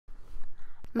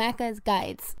Macca's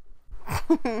Guides.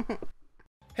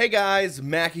 Hey guys,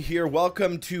 Macca here.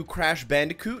 Welcome to Crash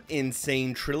Bandicoot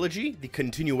N.Sane Trilogy, the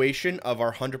continuation of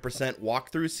our 100%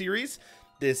 walkthrough series.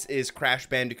 This is Crash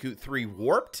Bandicoot 3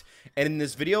 Warped, and in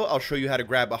this video I'll show you how to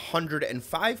grab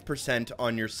 105%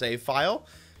 on your save file,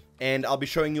 and I'll be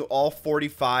showing you all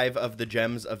 45 of the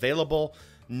gems available,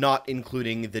 not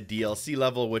including the DLC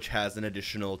level, which has an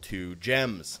additional 2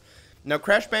 gems. Now,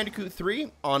 Crash Bandicoot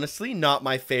 3, honestly, not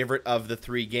my favorite of the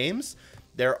 3 games.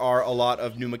 There are a lot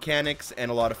of new mechanics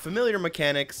and a lot of familiar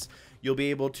mechanics. You'll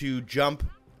be able to jump,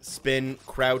 spin,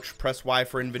 crouch, press Y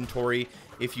for inventory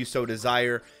if you so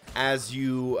desire. As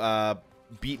you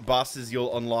beat bosses,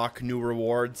 you'll unlock new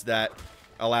rewards that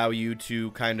allow you to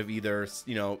kind of either,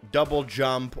 double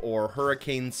jump or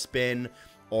hurricane spin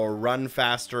or run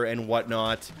faster and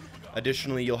whatnot.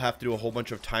 Additionally, you'll have to do a whole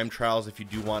bunch of time trials if you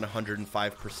do want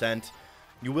 105%.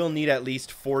 You will need at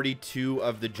least 42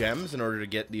 of the gems in order to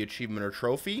get the achievement or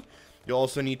trophy. You'll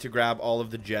also need to grab all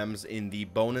of the gems in the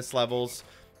bonus levels.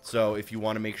 So if you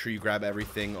want to make sure you grab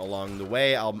everything along the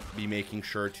way, I'll be making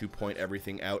sure to point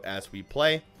everything out as we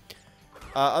play.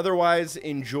 Otherwise,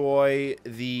 enjoy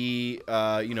the, the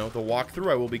walkthrough.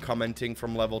 I will be commenting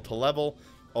from level to level,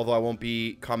 although I won't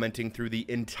be commenting through the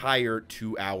entire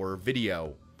 2-hour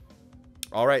video.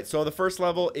 Alright, so the first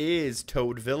level is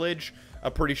Toad Village, a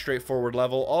pretty straightforward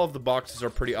level. All of the boxes are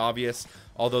pretty obvious,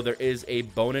 although there is a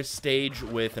bonus stage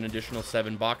with an additional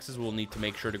 7 boxes we'll need to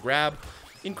make sure to grab.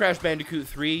 In Crash Bandicoot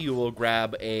 3, you will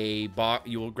grab a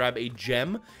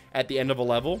gem at the end of a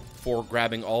level for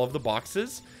grabbing all of the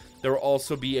boxes. There will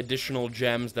also be additional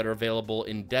gems that are available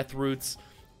in death routes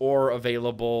or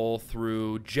available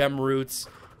through gem routes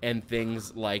and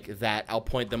things like that. I'll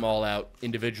point them all out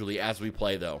individually as we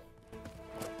play, though.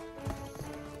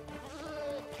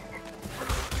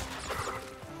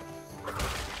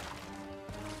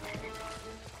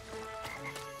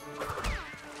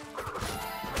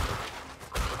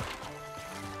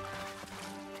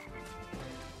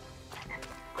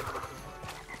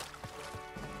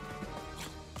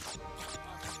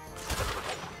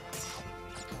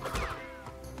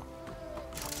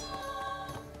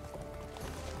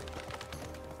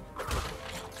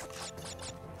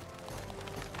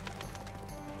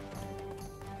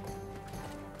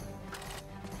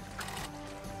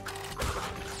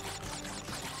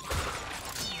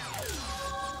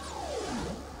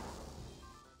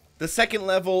 The second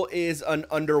level is an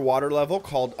underwater level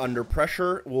called Under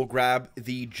Pressure. We'll grab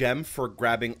the gem for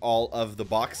grabbing all of the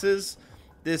boxes.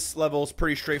 This level is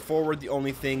pretty straightforward. The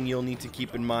only thing you'll need to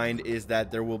keep in mind is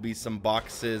that there will be some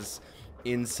boxes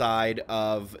inside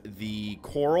of the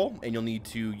coral, and you'll need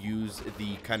to use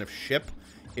the kind of ship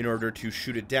in order to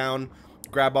shoot it down.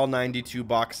 Grab all 92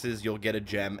 boxes, you'll get a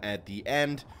gem at the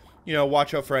end.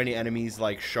 Watch out for any enemies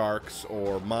like sharks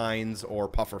or mines or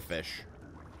pufferfish.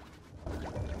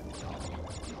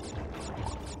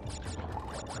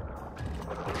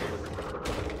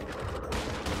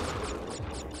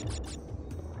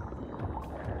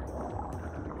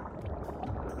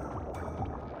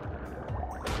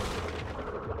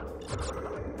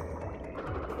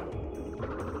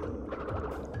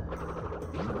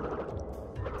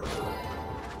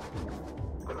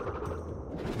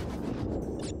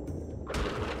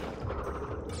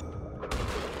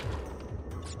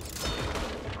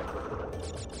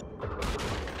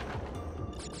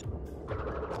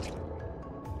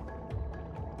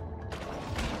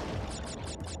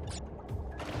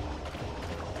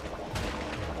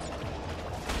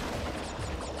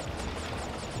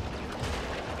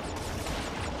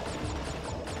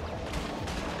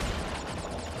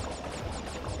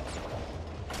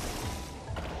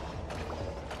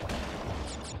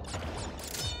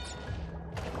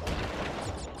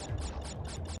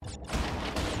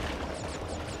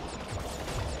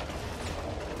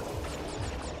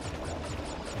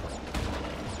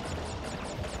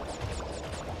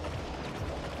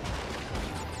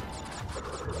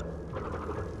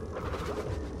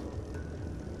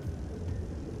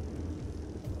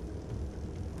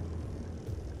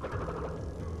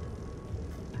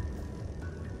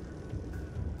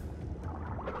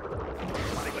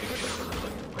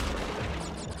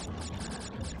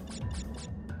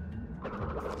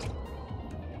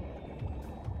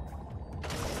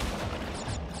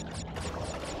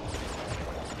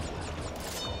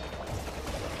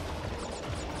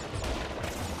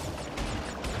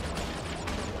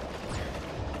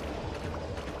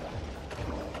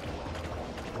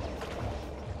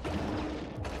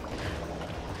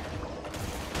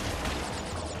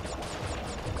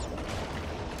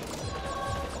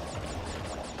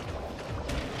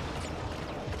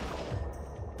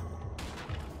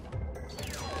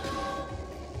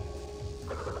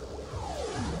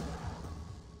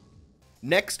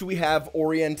 Next, we have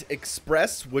Orient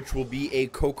Express, which will be a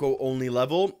Coco-only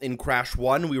level. In Crash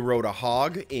 1, we rode a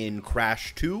hog. In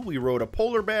Crash 2, we rode a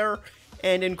polar bear.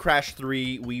 And in Crash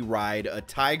 3, we ride a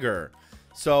tiger.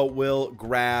 So we'll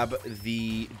grab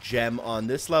the gem on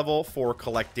this level for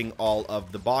collecting all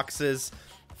of the boxes.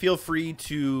 Feel free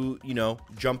to,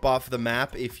 jump off the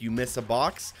map if you miss a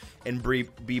box and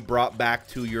be brought back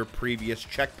to your previous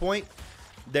checkpoint.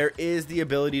 There is the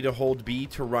ability to hold B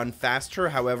to run faster.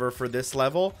 However, for this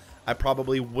level, I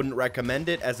probably wouldn't recommend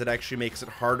it, as it actually makes it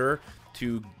harder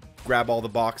to grab all the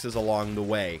boxes along the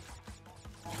way.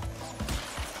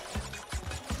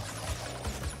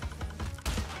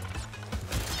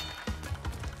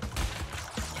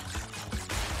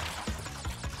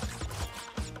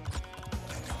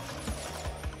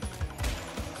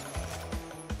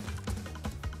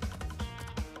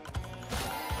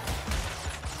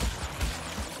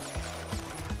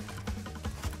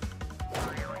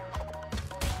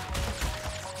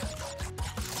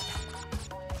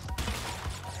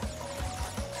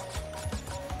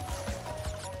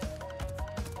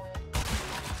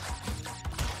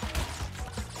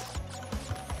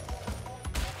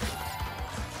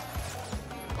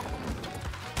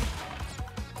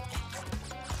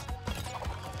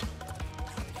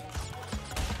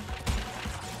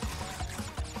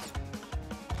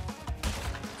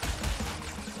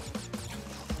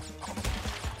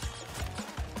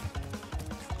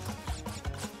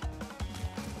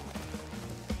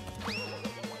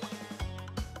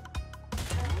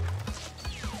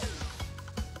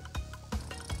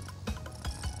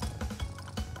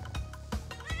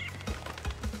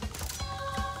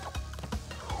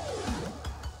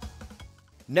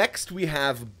 Next, we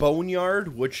have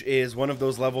Boneyard, which is one of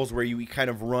those levels where you kind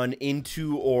of run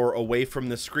into or away from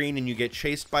the screen and you get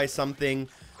chased by something.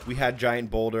 We had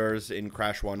giant boulders in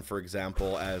Crash 1, for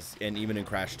example, and even in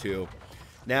Crash 2.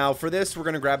 Now, for this, we're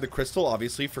going to grab the crystal,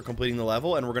 obviously, for completing the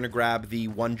level, and we're going to grab the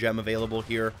 1 gem available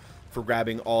here for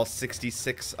grabbing all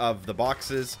 66 of the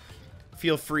boxes.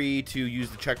 Feel free to use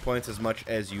the checkpoints as much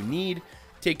as you need.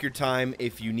 Take your time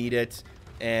if you need it.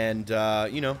 And,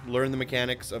 learn the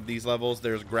mechanics of these levels.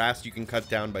 There's grass you can cut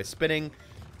down by spinning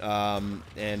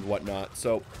and whatnot.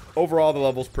 So, overall, the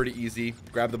level's pretty easy.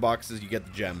 Grab the boxes, you get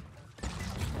the gem.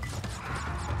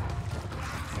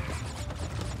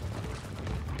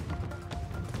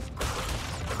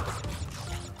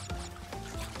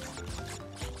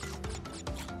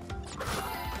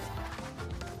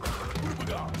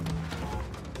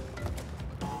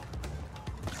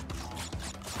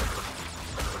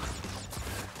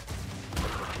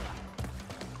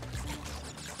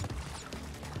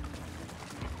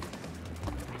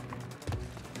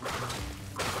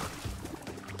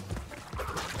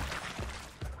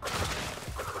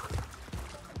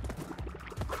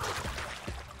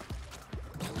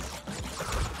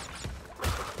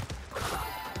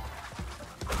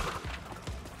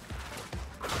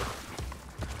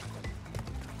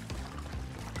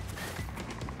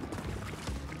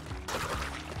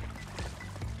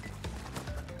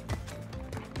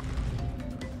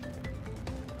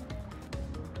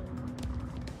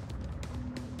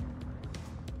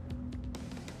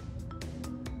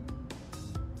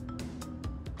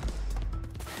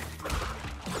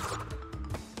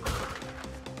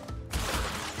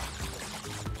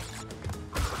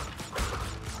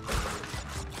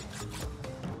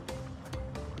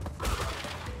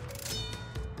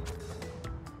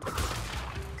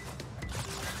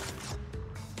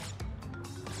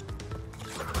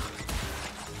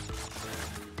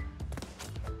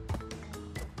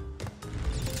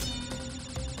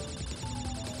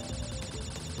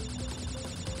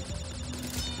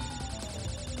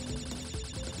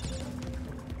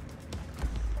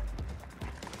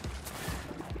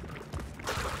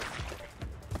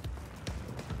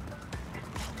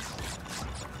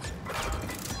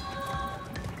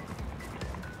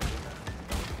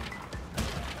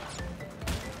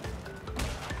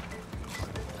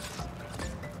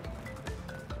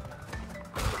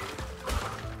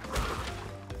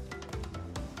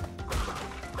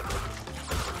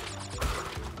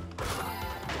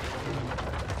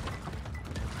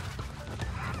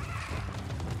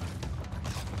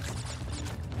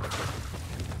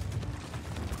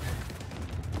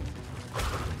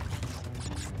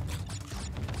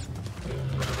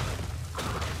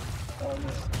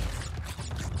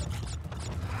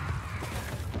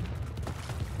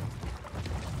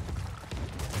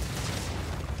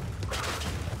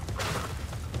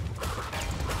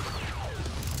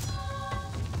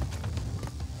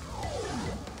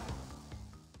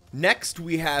 Next,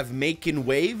 we have Making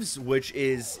Waves, which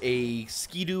is a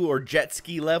skidoo or jet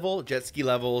ski level. Jet ski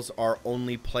levels are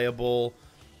only playable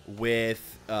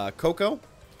with Coco.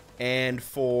 And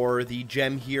for the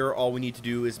gem here, all we need to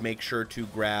do is make sure to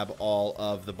grab all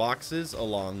of the boxes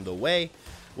along the way.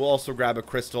 We'll also grab a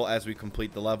crystal as we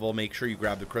complete the level. Make sure you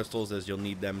grab the crystals as you'll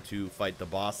need them to fight the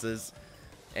bosses.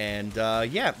 And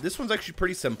yeah, this one's actually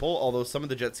pretty simple, although some of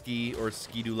the jet ski or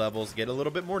skidoo levels get a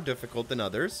little bit more difficult than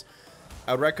others.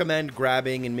 I would recommend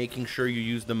grabbing and making sure you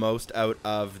use the most out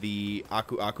of the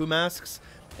Aku Aku masks,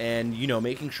 and, you know,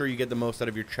 making sure you get the most out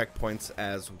of your checkpoints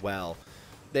as well.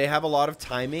 They have a lot of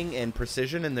timing and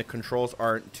precision, and the controls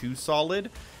aren't too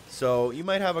solid, so you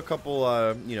might have a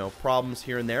couple, you know, problems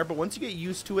here and there, but once you get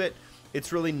used to it,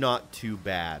 it's really not too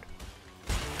bad.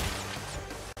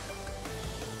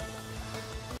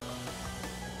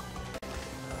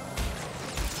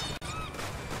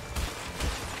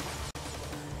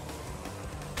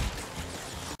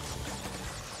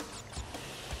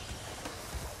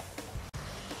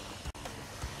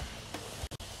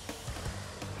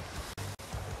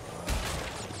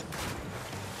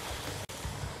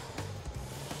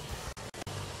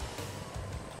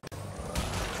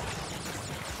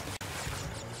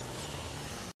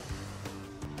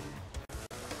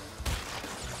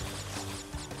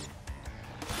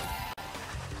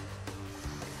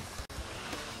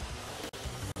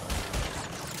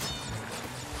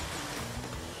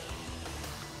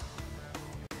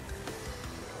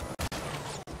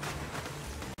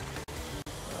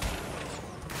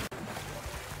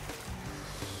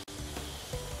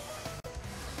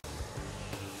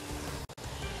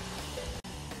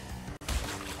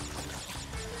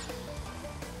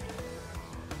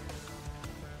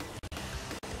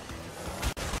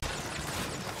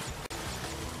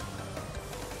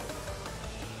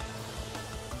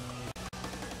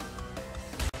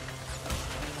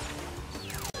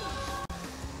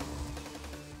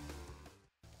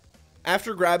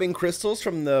 After grabbing crystals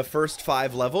from the first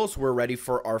 5 levels, we're ready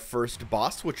for our first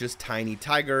boss, which is Tiny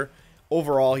Tiger.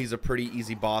 Overall, he's a pretty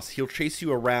easy boss. He'll chase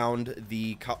you around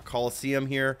the Coliseum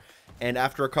here, and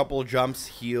after a couple of jumps,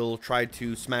 he'll try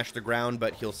to smash the ground,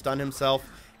 but he'll stun himself,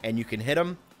 and you can hit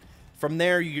him. From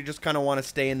there, you just kind of want to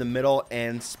stay in the middle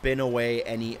and spin away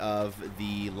any of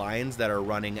the lions that are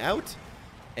running out,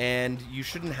 and you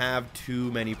shouldn't have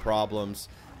too many problems.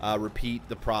 Repeat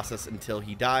the process until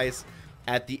he dies.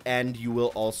 At the end, you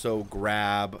will also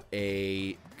grab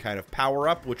a kind of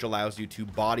power-up, which allows you to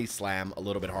body slam a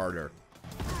little bit harder.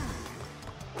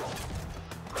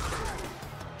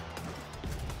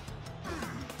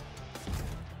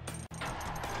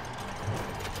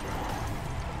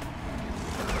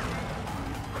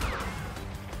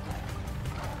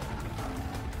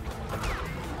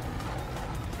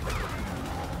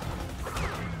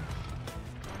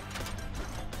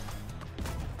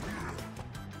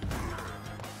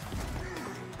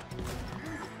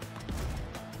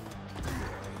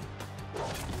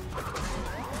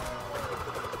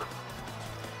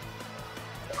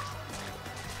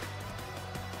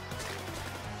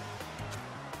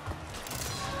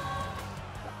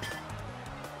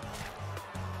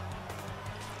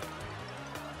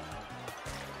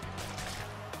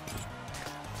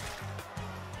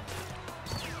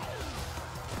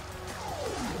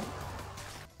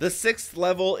 The 6th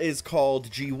level is called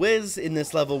Gee Whiz. In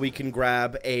this level, we can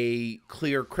grab a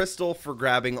clear crystal for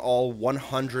grabbing all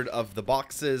 100 of the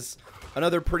boxes.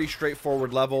 Another pretty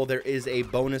straightforward level. There is a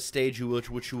bonus stage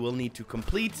which you will need to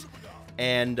complete.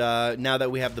 And now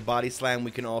that we have the body slam, we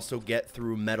can also get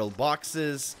through metal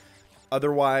boxes.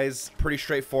 Otherwise, pretty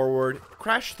straightforward.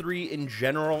 Crash 3 in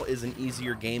general is an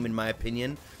easier game, in my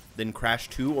opinion, than Crash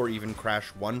 2 or even Crash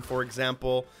 1, for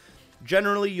example.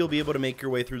 Generally, you'll be able to make your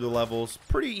way through the levels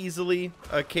pretty easily,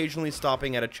 occasionally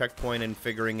stopping at a checkpoint and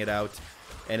figuring it out.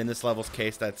 And in this level's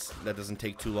case, that doesn't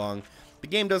take too long. The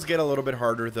game does get a little bit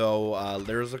harder, though.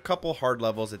 There's a couple hard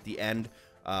levels at the end,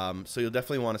 so you'll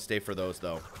definitely want to stay for those,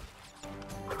 though.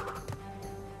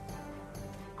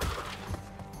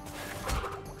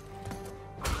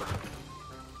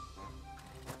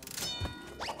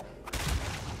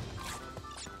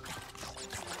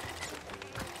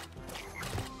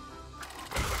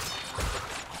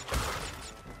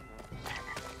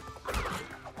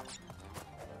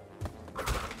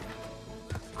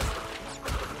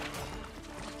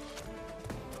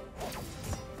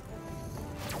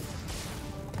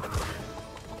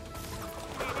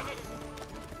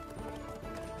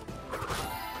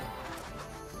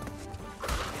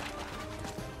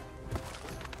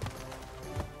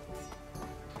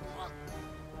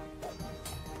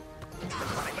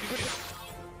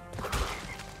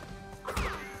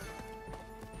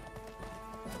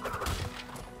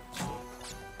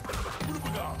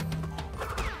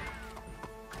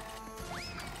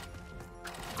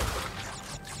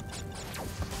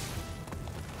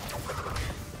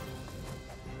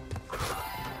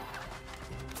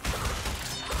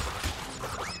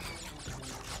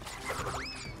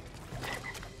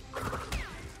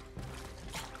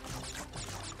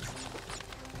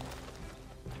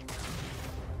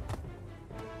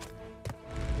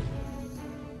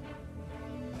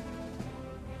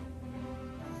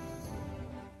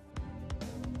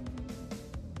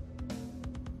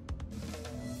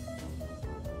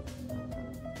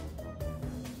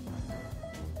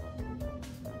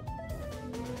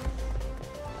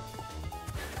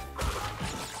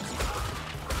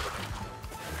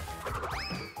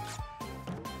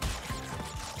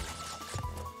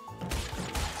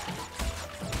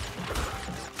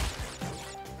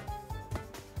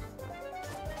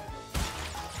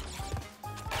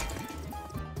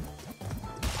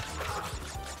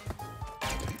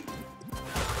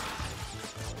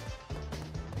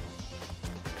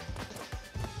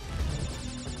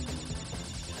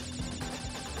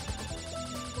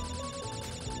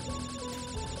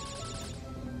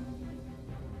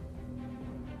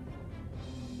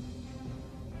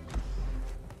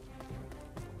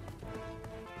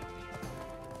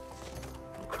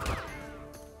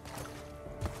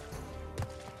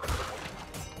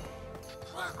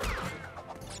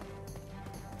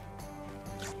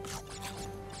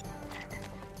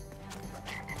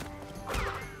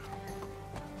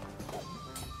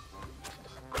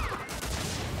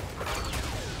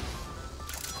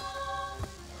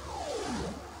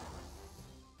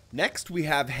 Next, we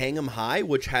have Hang 'em High,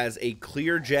 which has a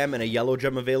clear gem and a yellow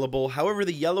gem available. However,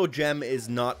 the yellow gem is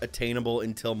not attainable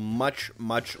until much,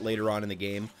 much later on in the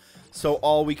game. So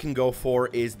all we can go for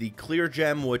is the clear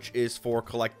gem, which is for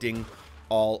collecting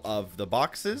all of the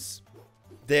boxes.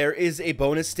 There is a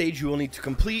bonus stage you will need to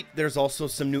complete. There's also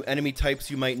some new enemy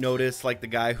types you might notice, like the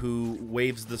guy who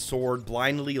waves the sword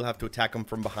blindly. You'll have to attack him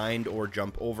from behind or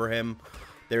jump over him.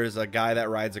 There's a guy that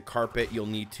rides a carpet. You'll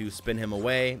need to spin him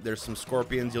away. There's some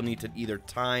scorpions you'll need to either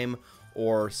time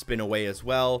or spin away as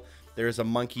well. There's a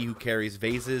monkey who carries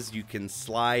vases you can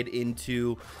slide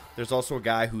into. There's also a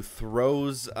guy who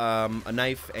throws a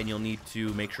knife, and you'll need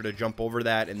to make sure to jump over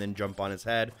that and then jump on his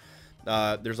head.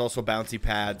 There's also bouncy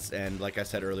pads, and like I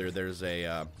said earlier, there's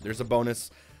a bonus.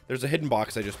 There's a hidden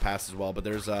box I just passed as well, but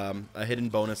there's a hidden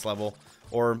bonus level,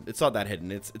 or it's not that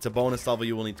hidden. It's a bonus level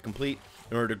you will need to complete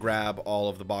in order to grab all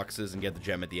of the boxes and get the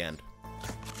gem at the end.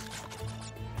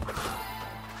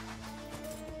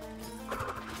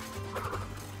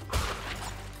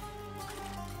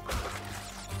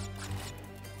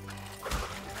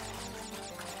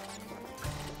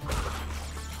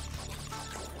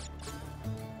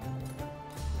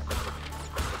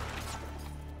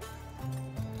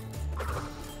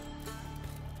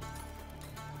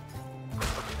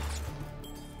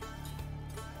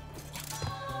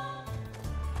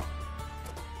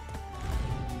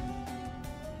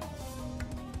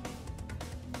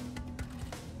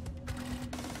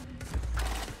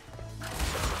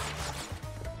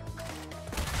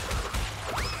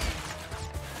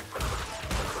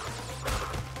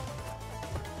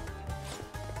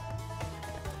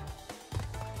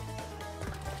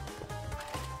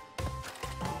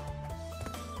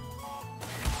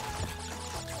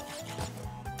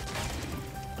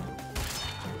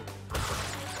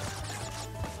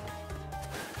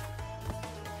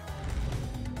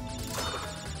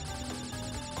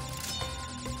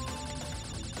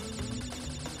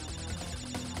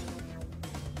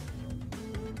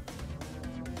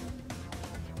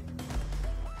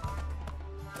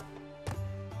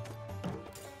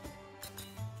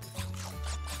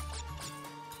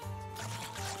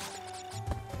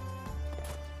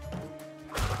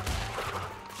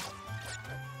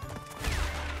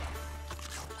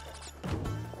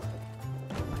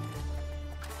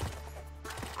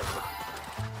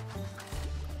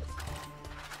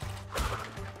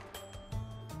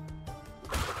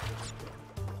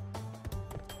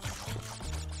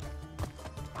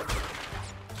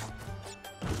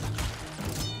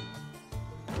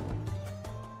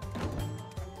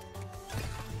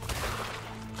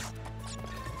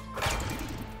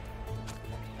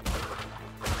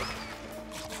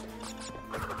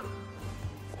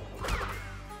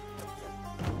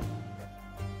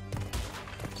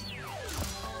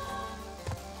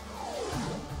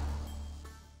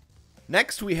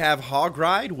 Next, we have Hog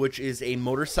Ride, which is a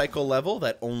motorcycle level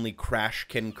that only Crash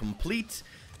can complete.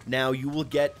 Now, you will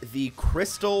get the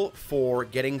crystal for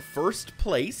getting first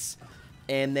place,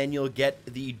 and then you'll get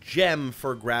the gem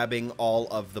for grabbing all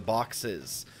of the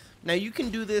boxes. Now, you can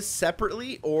do this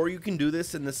separately, or you can do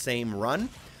this in the same run.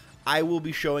 I will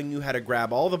be showing you how to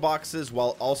grab all the boxes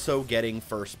while also getting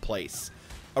first place.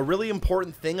 A really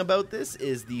important thing about this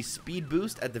is the speed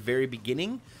boost at the very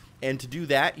beginning. And to do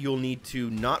that, you'll need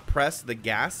to not press the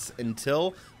gas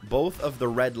until both of the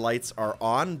red lights are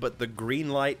on, but the green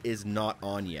light is not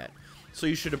on yet. So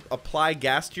you should apply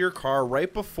gas to your car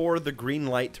right before the green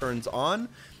light turns on,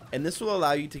 and this will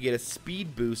allow you to get a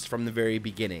speed boost from the very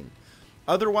beginning.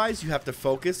 Otherwise, you have to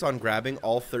focus on grabbing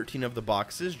all 13 of the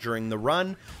boxes during the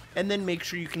run, and then make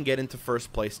sure you can get into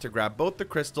first place to grab both the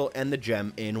crystal and the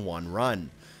gem in one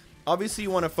run. Obviously, you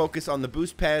want to focus on the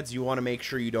boost pads, you want to make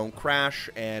sure you don't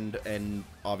crash, and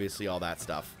obviously all that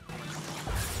stuff.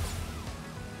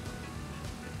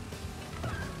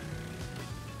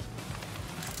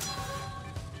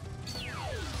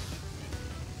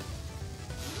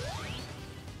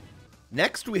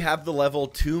 Next, we have the level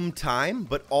Tomb Time,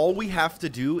 but all we have to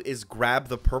do is grab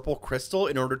the purple crystal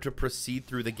in order to proceed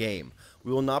through the game.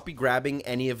 We will not be grabbing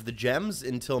any of the gems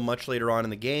until much later on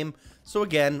in the game. So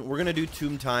again, we're going to do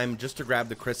Tomb Time just to grab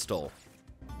the crystal.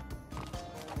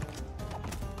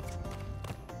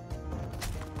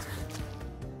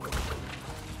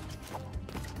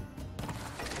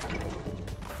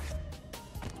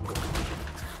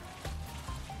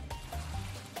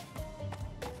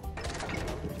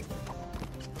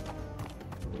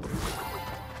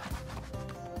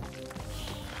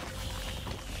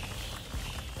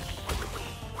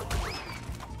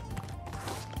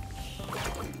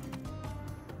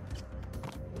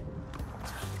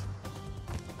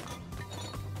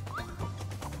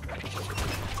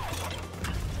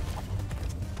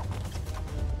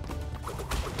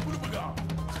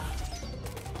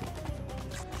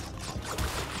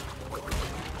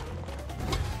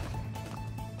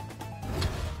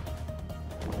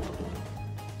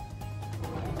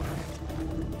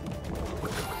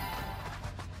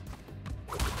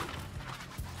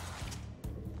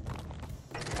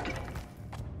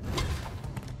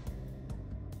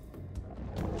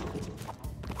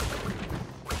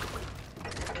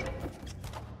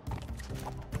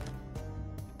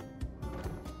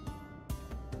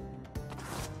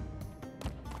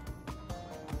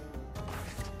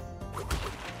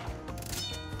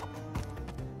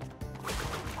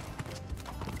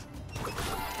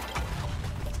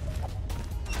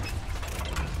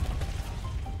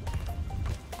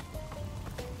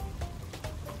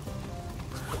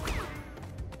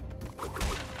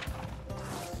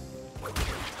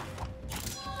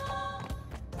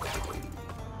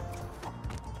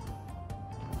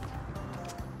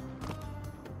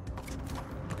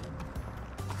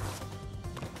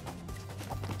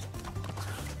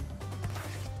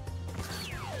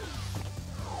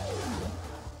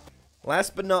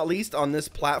 Last but not least, on this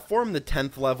platform, the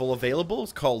 10th level available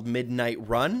is called Midnight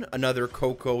Run, another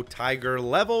Coco Tiger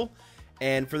level.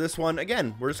 And for this one,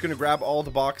 again, we're just going to grab all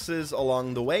the boxes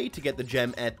along the way to get the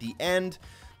gem at the end.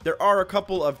 There are a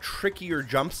couple of trickier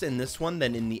jumps in this one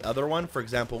than in the other one. For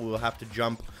example, we'll have to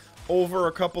jump over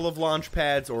a couple of launch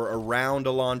pads or around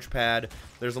a launch pad.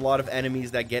 There's a lot of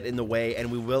enemies that get in the way,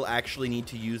 and we will actually need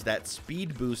to use that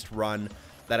speed boost run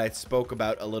that I spoke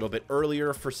about a little bit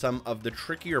earlier for some of the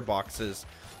trickier boxes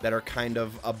that are kind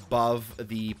of above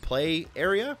the play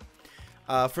area.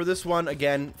 For this one,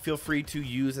 again, feel free to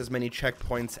use as many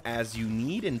checkpoints as you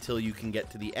need until you can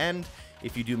get to the end.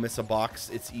 If you do miss a box,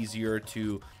 it's easier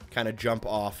to kind of jump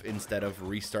off instead of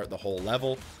restart the whole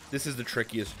level. This is the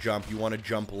trickiest jump. You want to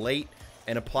jump late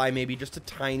and apply maybe just a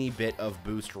tiny bit of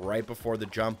boost right before the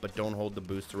jump, but don't hold the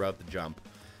boost throughout the jump.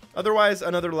 Otherwise,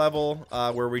 another level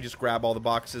where we just grab all the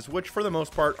boxes, which for the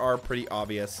most part are pretty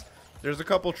obvious. There's a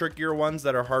couple trickier ones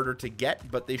that are harder to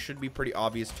get, but they should be pretty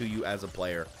obvious to you as a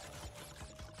player.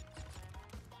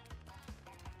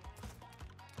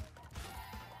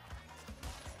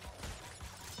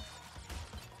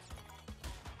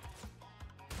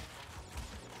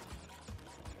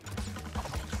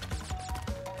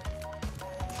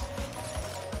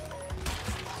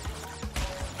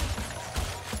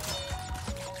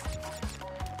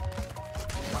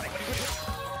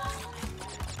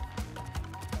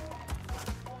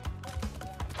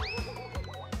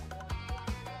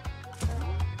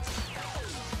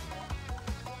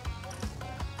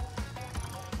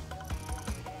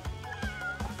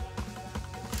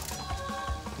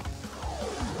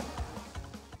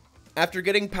 After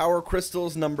getting power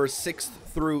crystals number 6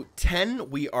 through 10,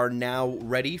 we are now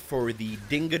ready for the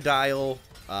Dingodile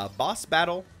boss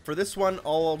battle. For this one,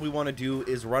 all we want to do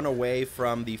is run away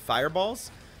from the fireballs.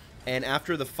 And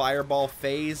after the fireball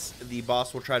phase, the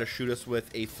boss will try to shoot us with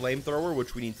a flamethrower,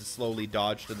 which we need to slowly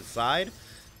dodge to the side.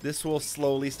 This will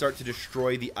slowly start to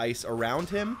destroy the ice around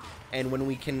him. And when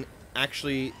we can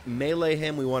actually melee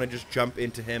him, we want to just jump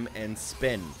into him and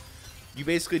spin. You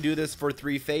basically do this for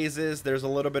 3 phases. There's a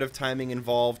little bit of timing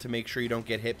involved to make sure you don't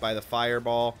get hit by the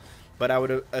fireball, but I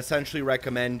would essentially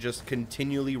recommend just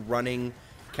continually running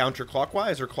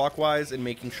counterclockwise or clockwise and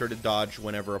making sure to dodge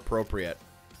whenever appropriate.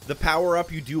 The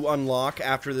power-up you do unlock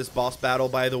after this boss battle,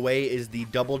 by the way, is the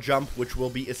double jump, which will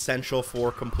be essential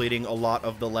for completing a lot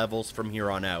of the levels from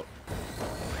here on out.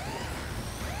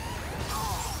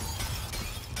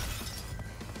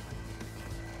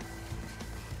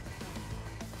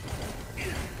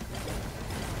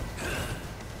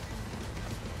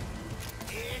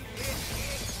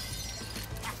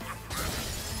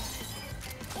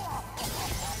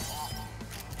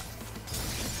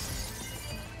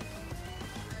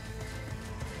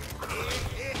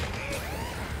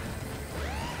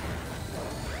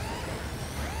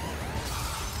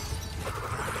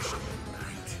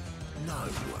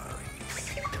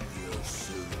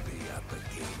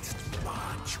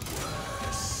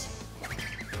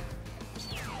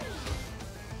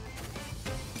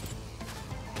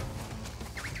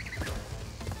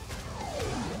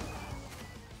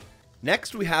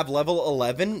 Next, we have level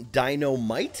 11,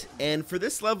 Dynamite, and for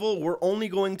this level, we're only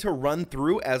going to run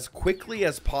through as quickly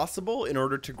as possible in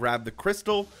order to grab the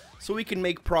crystal so we can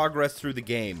make progress through the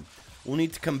game. We'll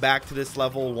need to come back to this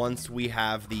level once we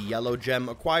have the yellow gem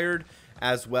acquired,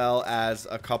 as well as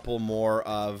a couple more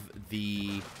of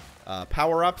the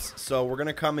power-ups. So we're going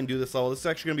to come and do this level. This is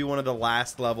actually going to be one of the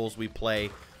last levels we play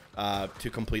to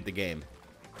complete the game.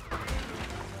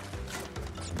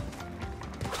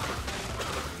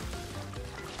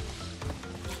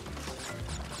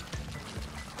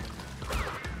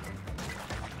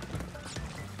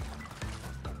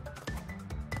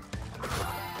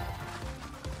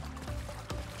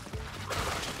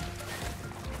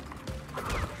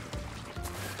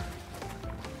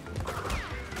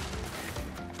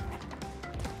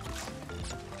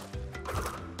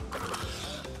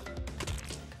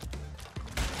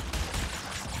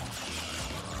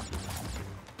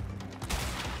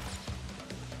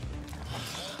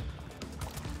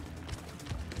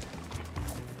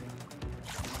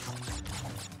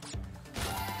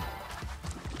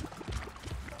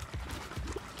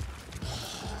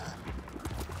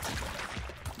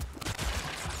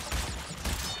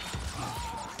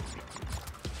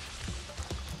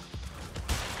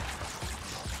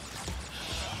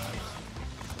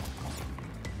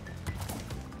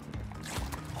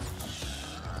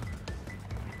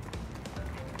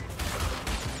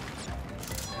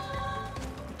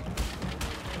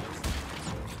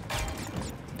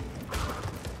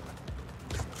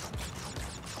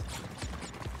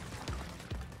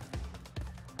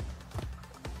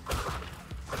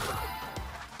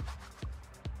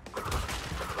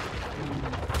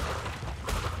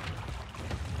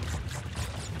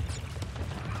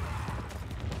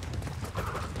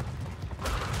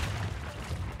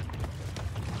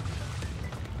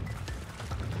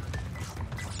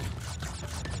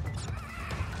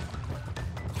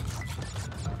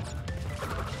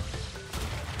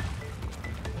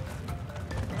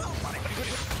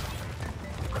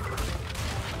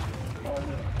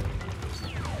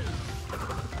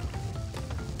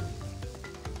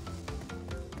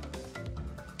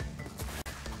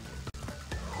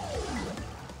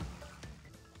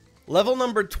 Level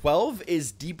number 12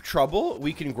 is Deep Trouble.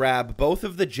 We can grab both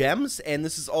of the gems, and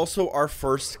this is also our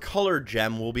first colored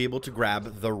gem. We'll be able to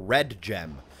grab the red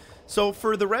gem. So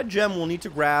for the red gem, we'll need to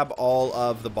grab all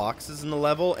of the boxes in the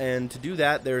level, and to do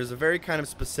that, there's a very kind of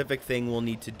specific thing we'll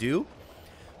need to do.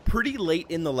 Pretty late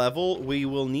in the level, we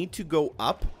will need to go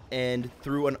up and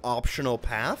through an optional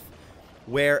path,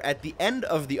 where at the end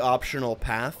of the optional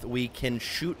path, we can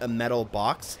shoot a metal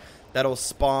box that'll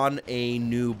spawn a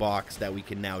new box that we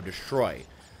can now destroy.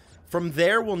 From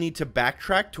there, we'll need to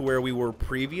backtrack to where we were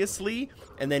previously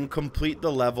and then complete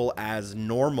the level as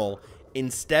normal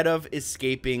instead of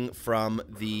escaping from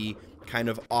the kind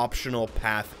of optional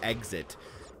path exit.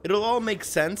 It'll all make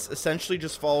sense, essentially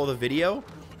just follow the video,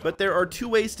 but there are two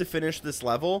ways to finish this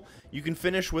level. You can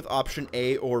finish with option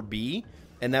A or B,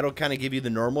 and that'll kind of give you the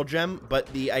normal gem, but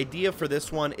the idea for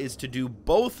this one is to do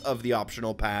both of the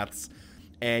optional paths,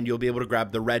 and you'll be able to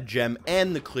grab the red gem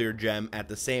and the clear gem at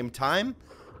the same time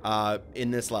in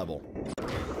this level.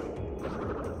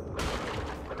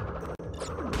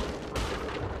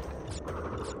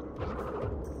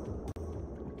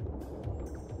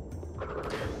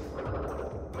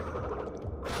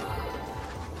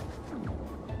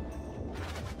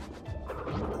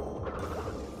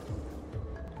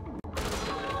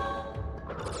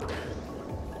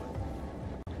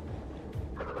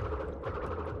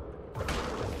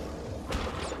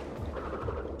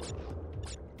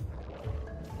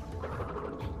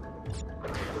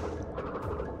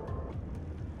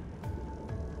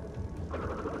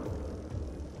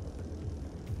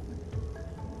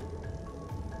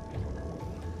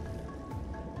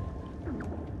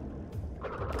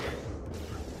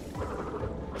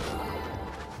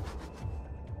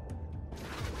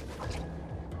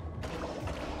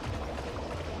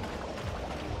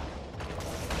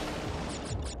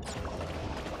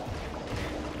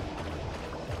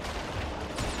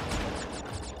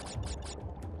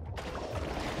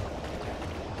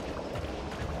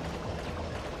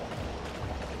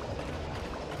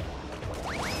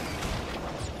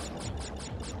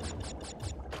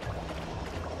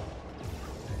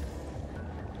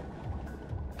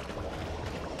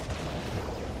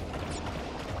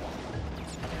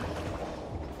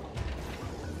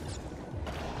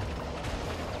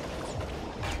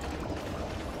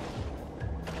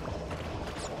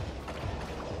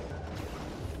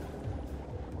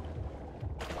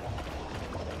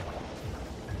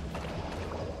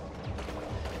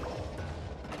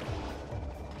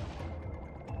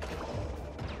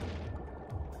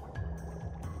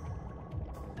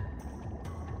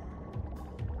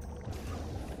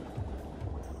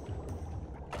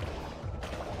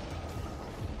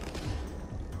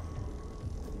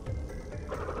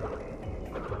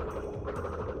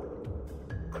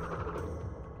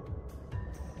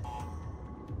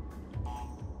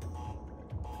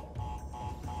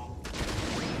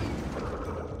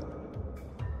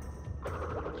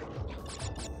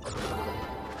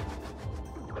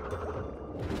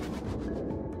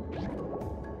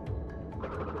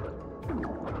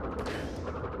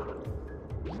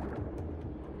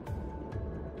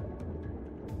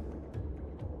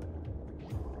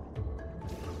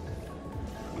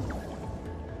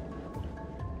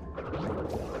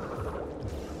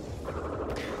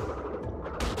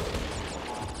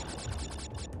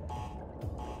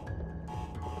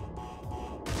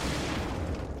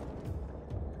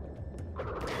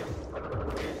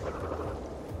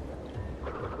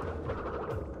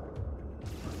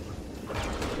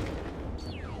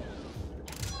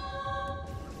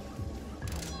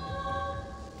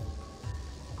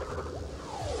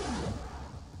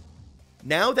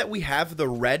 Now that we have the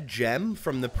red gem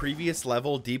from the previous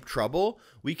level, Deep Trouble,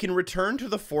 we can return to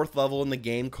the 4th level in the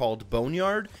game called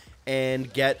Boneyard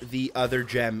and get the other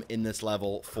gem in this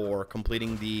level for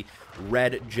completing the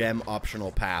red gem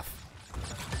optional path.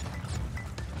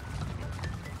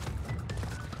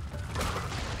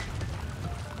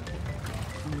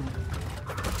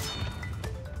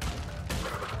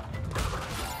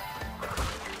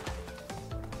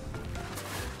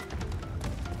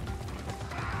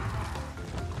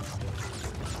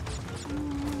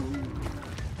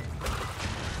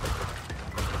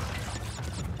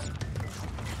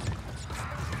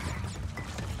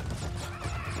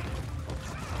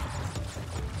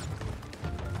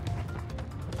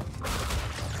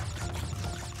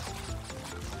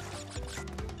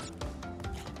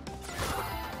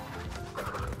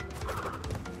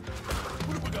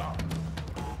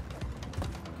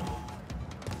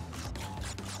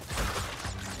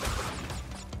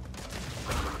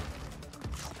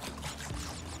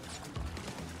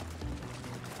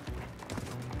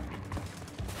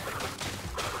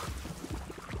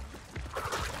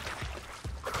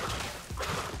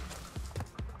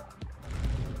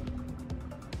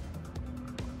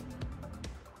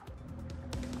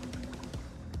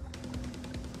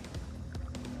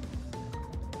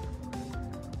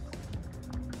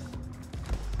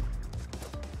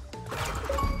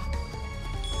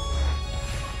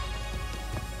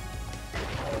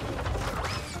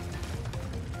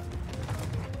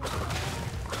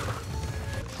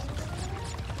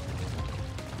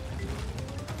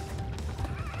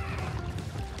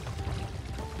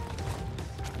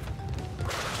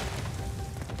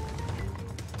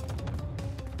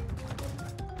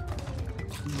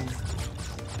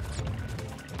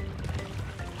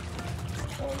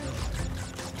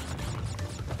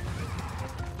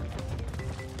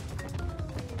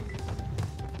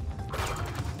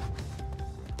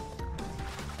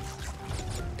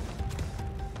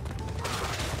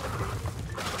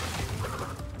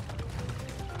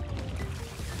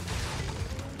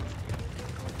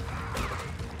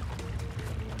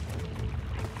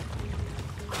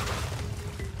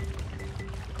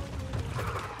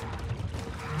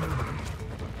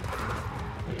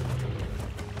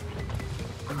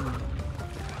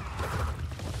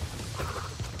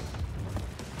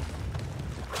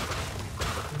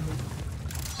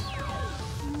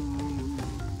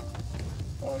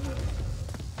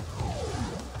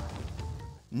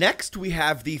 Next, we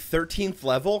have the 13th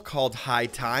level called High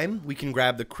Time. We can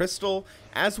grab the crystal,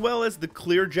 as well as the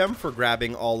clear gem for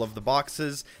grabbing all of the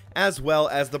boxes, as well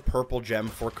as the purple gem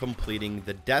for completing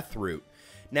the death route.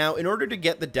 Now, in order to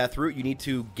get the death route, you need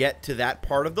to get to that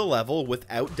part of the level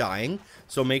without dying.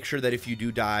 So make sure that if you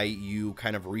do die, you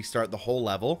kind of restart the whole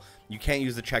level. You can't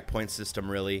use the checkpoint system,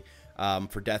 really,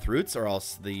 for death routes, or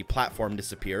else the platform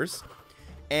disappears.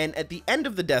 And at the end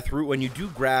of the death route, when you do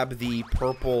grab the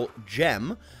purple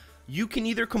gem, you can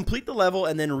either complete the level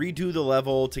and then redo the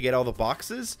level to get all the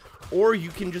boxes, or you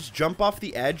can just jump off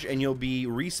the edge and you'll be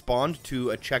respawned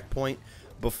to a checkpoint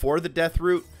before the death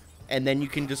route, and then you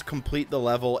can just complete the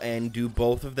level and do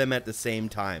both of them at the same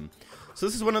time. So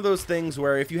this is one of those things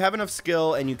where if you have enough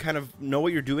skill and you kind of know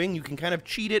what you're doing, you can kind of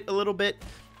cheat it a little bit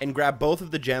and grab both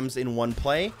of the gems in one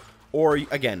play, or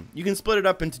again, you can split it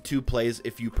up into 2 plays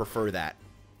if you prefer that.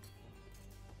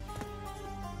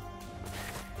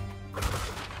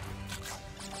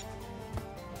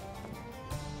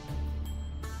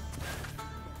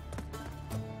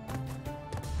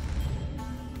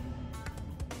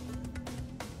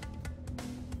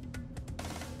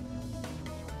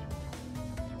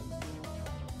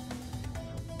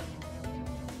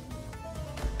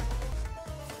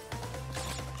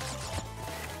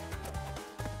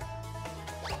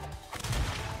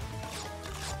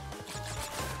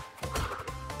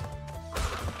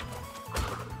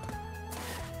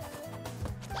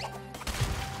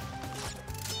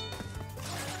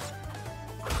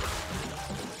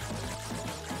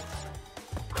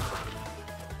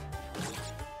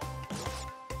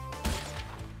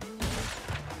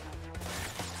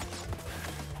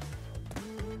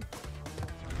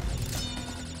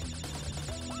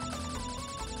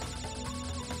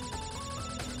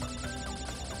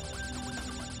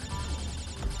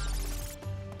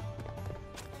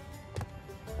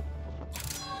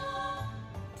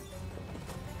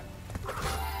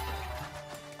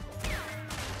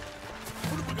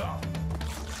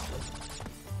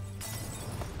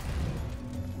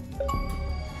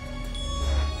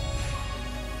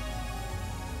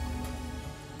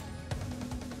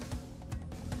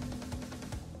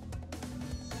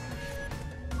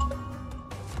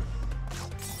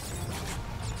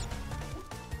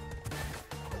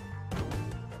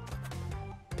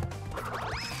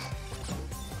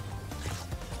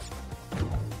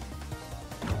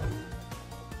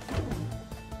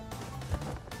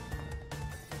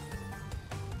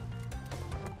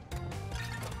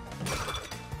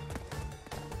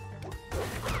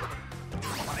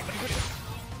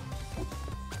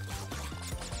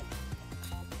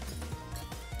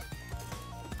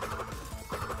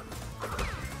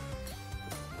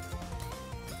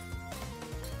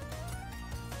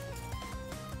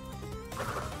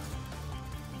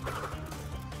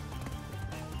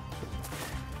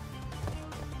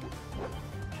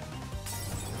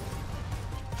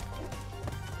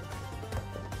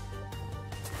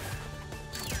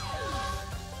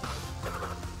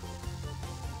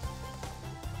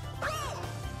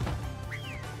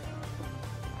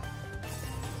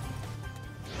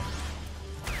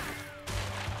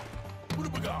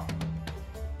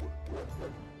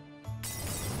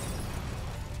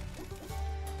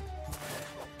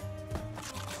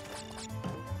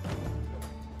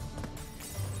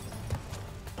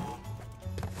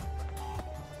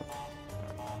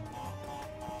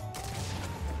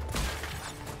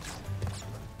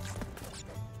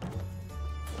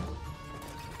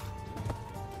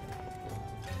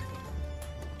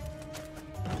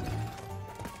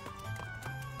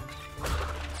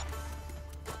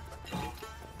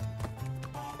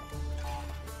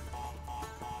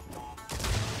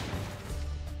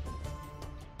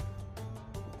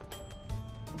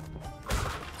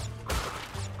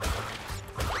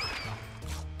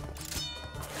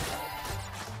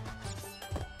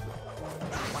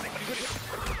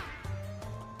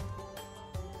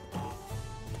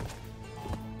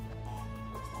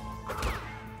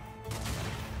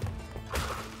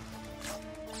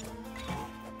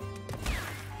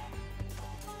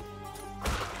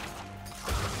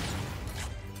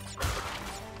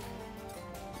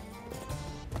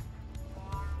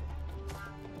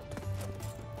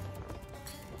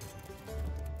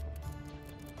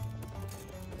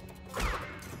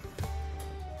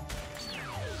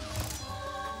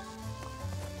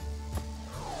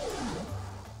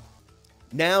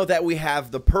 Now that we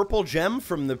have the purple gem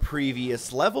from the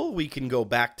previous level, we can go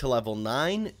back to level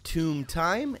 9, Tomb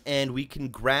Time, and we can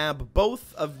grab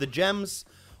both of the gems.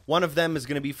 One of them is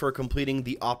going to be for completing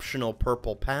the optional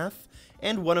purple path,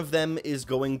 and one of them is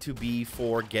going to be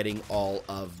for getting all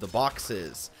of the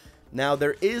boxes. Now,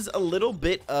 there is a little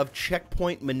bit of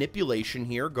checkpoint manipulation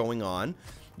here going on.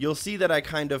 You'll see that I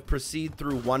kind of proceed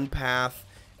through one path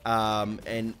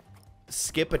and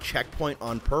skip a checkpoint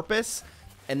on purpose.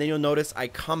 And then you'll notice I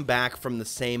come back from the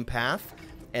same path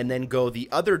and then go the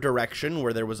other direction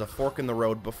where there was a fork in the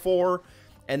road before.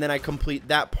 And then I complete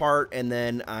that part and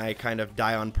then I kind of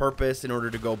die on purpose in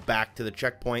order to go back to the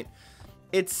checkpoint.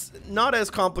 It's not as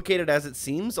complicated as it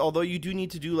seems, although you do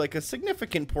need to do like a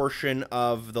significant portion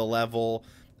of the level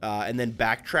and then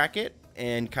backtrack it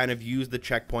and kind of use the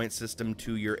checkpoint system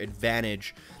to your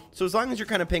advantage. So as long as you're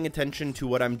kind of paying attention to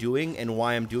what I'm doing and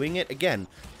why I'm doing it, again,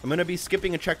 I'm going to be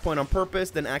skipping a checkpoint on purpose,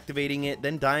 then activating it,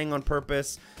 then dying on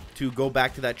purpose to go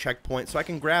back to that checkpoint so I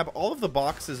can grab all of the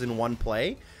boxes in one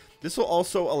play. This will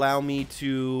also allow me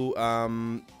to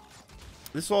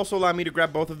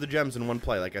grab both of the gems in one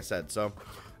play, like I said. So,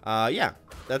 yeah,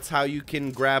 that's how you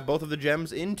can grab both of the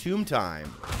gems in Tomb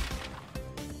Time.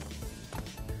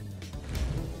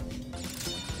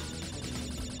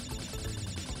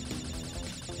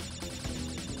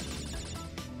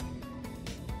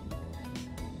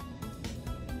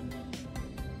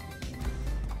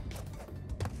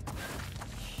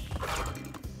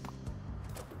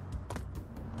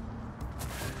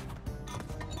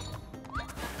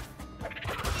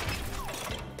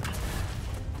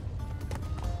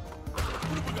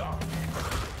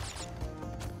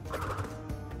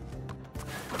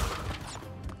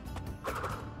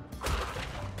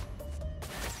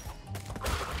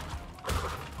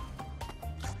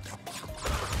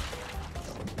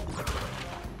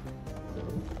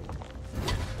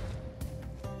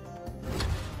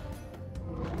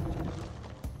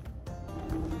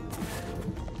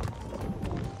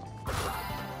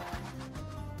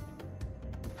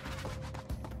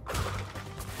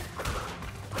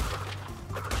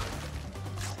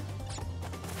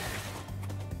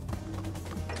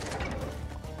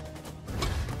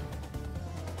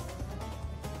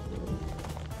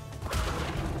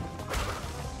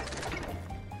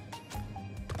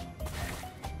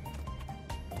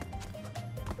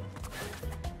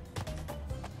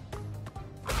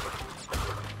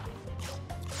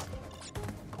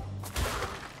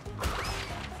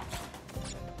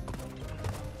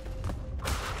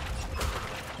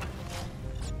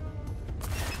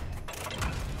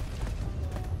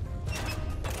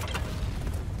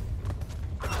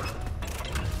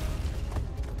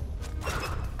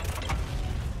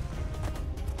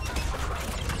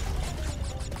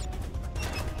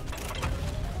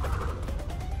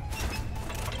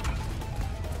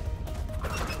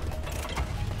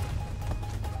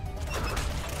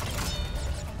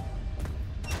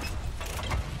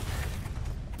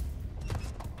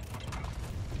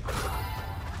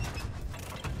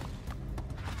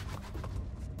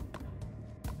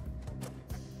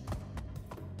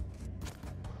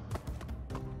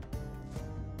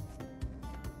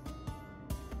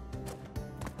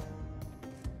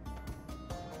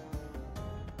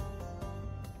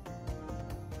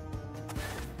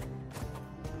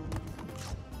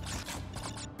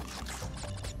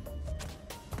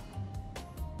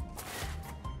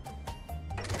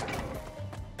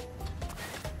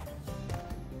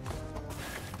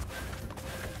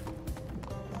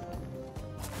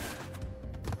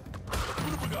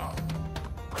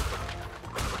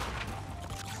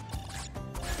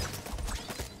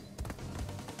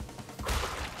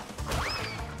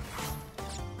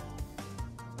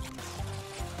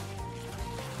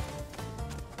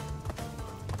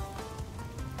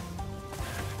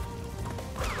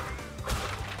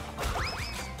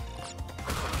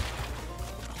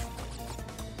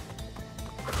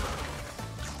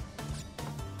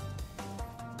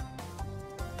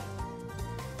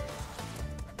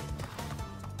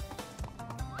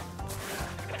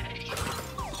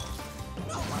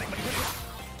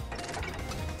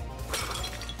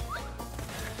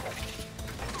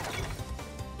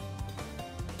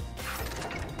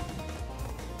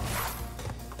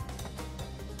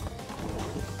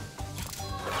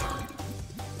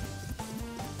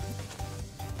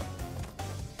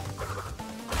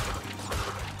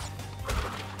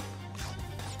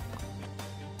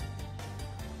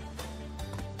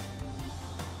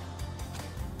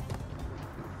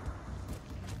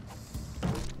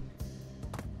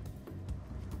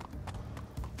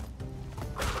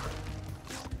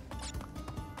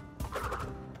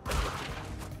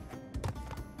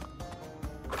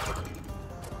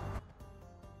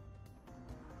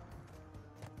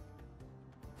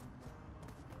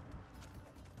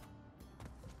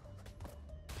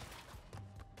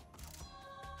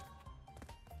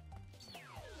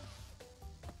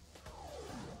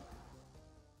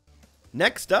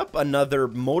 Next up, another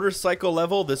motorcycle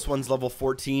level. This one's level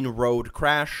 14, Road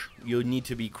Crash. You'll need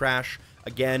to be Crash.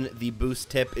 Again, the boost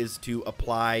tip is to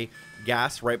apply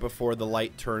gas right before the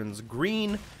light turns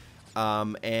green.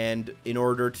 And in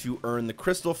order to earn the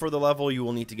crystal for the level, you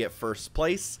will need to get first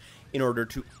place. In order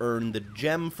to earn the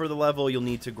gem for the level, you'll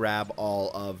need to grab all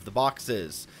of the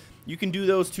boxes. You can do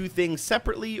those two things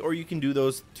separately, or you can do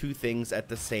those two things at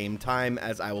the same time,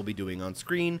 as I will be doing on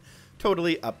screen.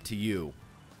 Totally up to you.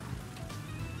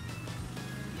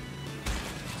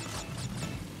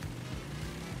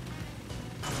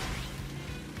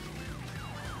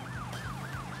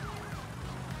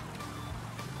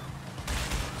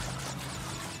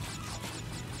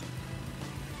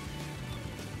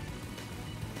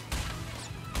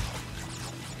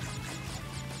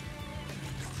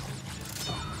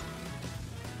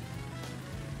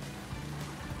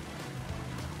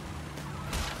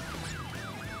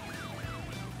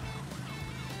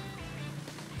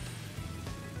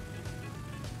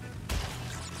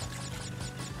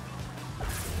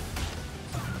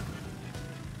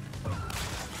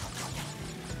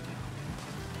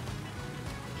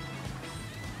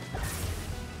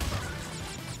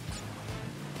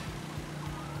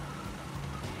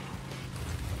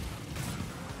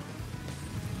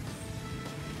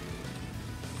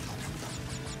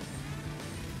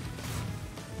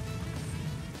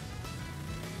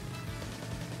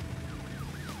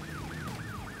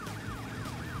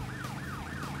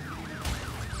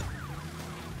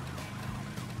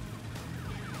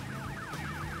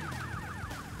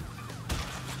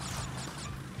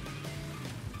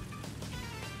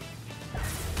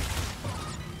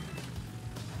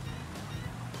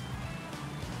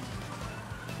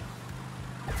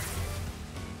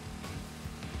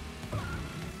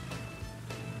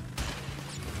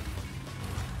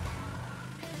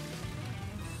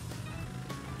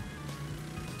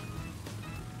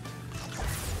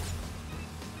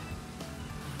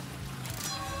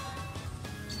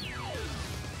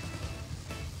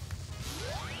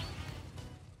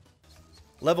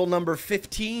 Level number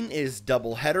 15 is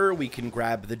Double Header. We can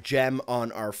grab the gem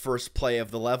on our first play of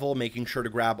the level, making sure to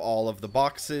grab all of the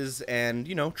boxes and,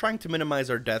 you know, trying to minimize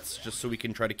our deaths just so we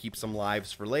can try to keep some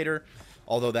lives for later,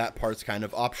 although that part's kind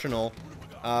of optional.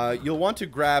 You'll want to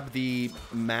grab the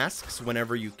masks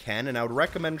whenever you can, and I would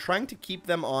recommend trying to keep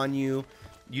them on you.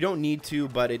 You don't need to,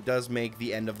 but it does make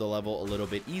the end of the level a little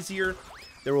bit easier.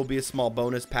 There will be a small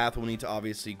bonus path we'll need to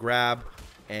obviously grab,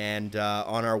 and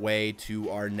on our way to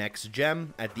our next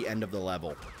gem at the end of the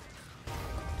level.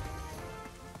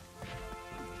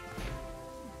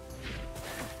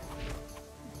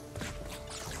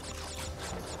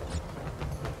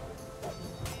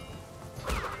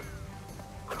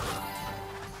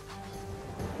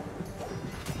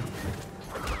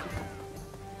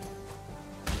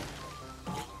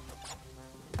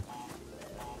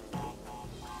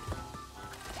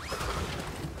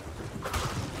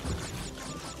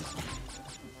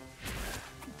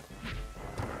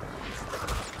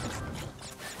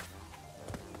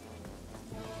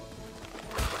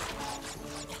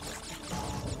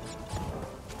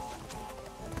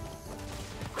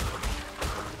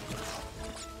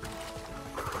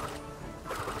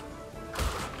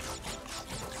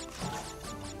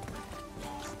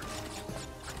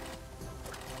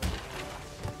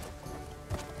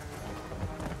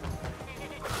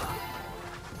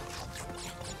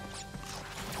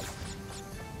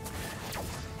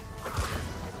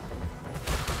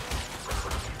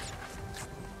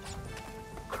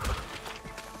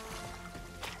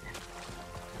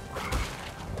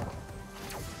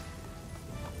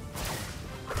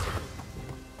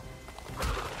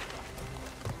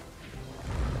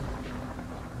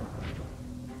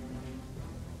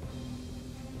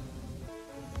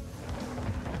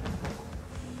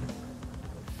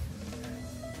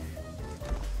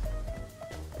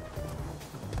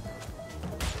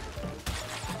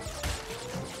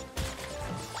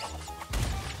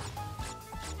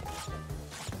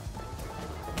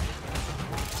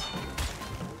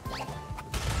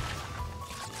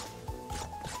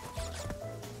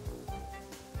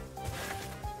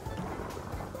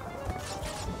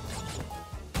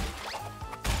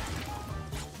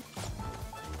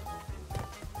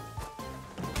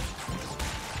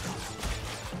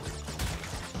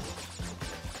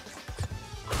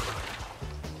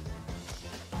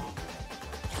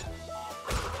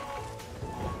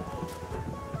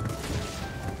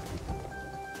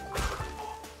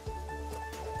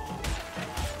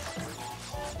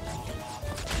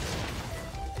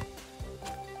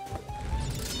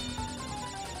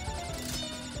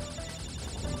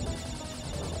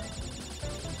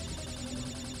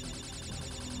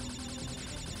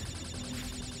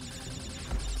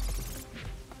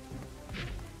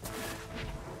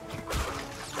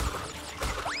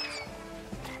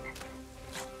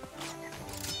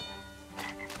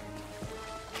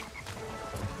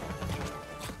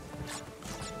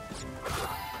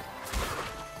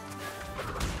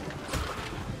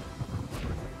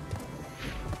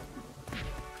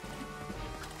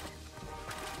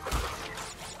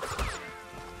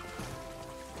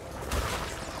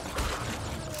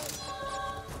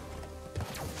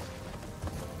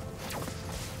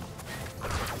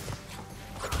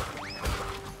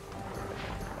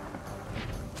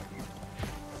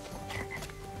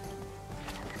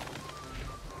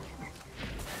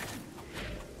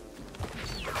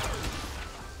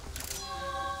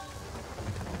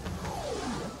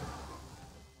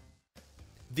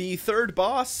 The third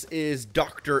boss is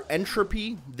Dr.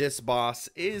 Entropy. This boss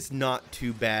is not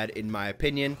too bad in my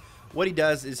opinion. What he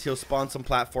does is he'll spawn some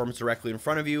platforms directly in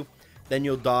front of you, then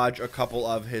you'll dodge a couple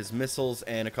of his missiles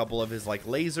and a couple of his like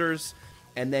lasers,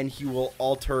 and then he will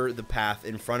alter the path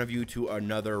in front of you to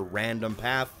another random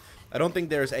path. I don't think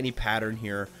there's any pattern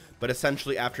here, but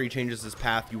essentially after he changes his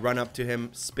path, you run up to him,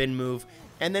 spin move,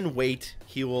 and then wait.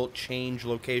 He will change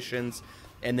locations,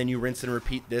 and then you rinse and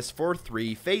repeat this for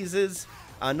 3 phases.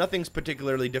 Nothing's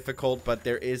particularly difficult, but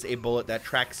there is a bullet that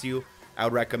tracks you. I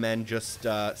would recommend just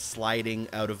sliding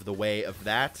out of the way of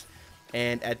that.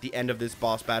 And at the end of this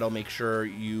boss battle, make sure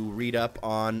you read up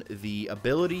on the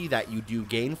ability that you do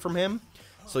gain from him.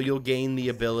 So you'll gain the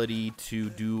ability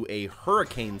to do a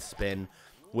hurricane spin,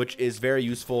 which is very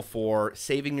useful for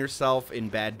saving yourself in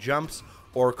bad jumps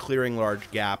or clearing large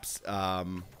gaps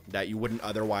that you wouldn't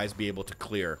otherwise be able to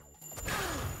clear.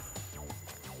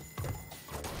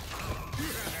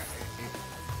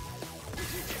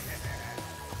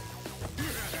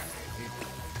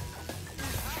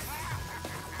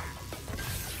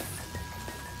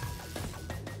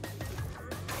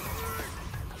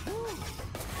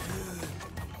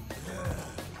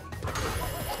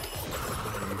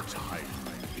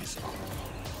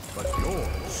 But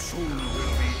yours soon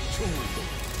will be too.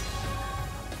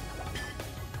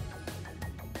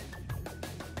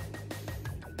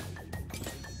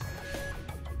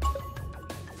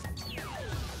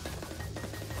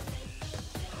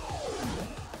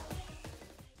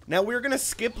 Now we're going to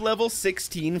skip level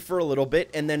 16 for a little bit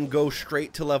and then go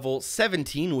straight to level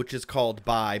 17, which is called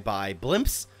Bye Bye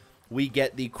Blimps. We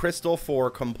get the crystal for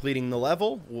completing the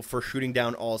level, for shooting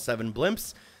down all 7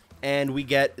 blimps. And we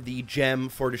get the gem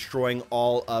for destroying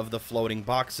all of the floating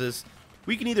boxes.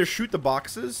 We can either shoot the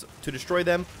boxes to destroy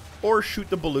them, or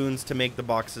shoot the balloons to make the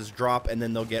boxes drop, and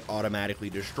then they'll get automatically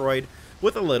destroyed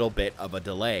with a little bit of a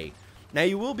delay. Now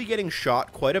you will be getting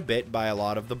shot quite a bit by a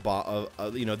lot of the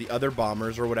the other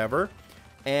bombers or whatever.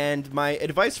 And my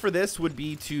advice for this would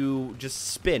be to just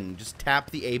spin, just tap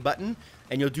the A button,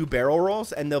 and you'll do barrel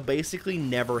rolls, and they'll basically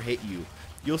never hit you.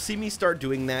 You'll see me start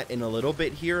doing that in a little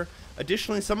bit here.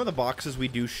 Additionally, some of the boxes we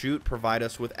do shoot provide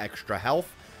us with extra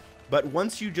health, but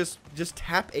once you just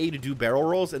tap A to do barrel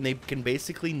rolls, and they can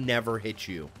basically never hit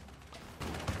you.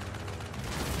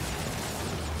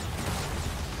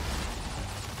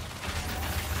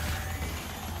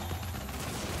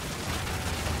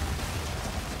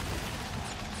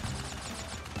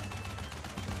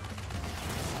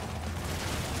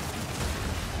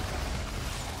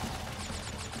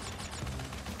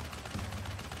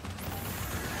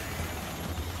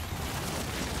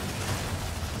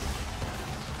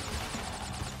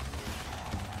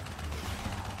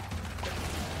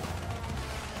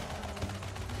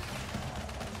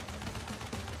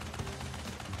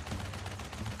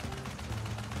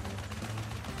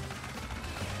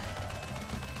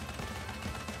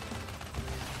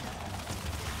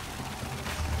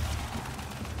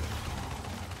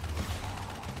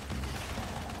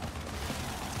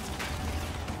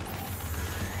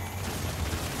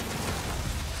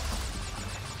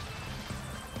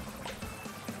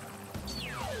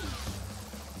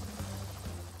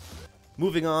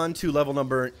 Moving on to level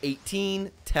number 18,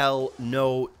 Tell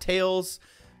No Tales.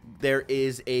 There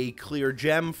is a clear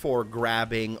gem for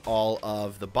grabbing all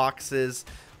of the boxes.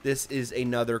 This is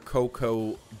another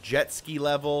Coco jet ski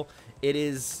level. It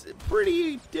is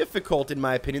pretty difficult in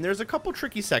my opinion. There's a couple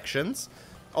tricky sections,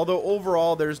 although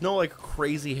overall there's no like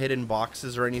crazy hidden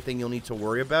boxes or anything you'll need to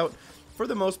worry about. For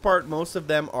the most part, most of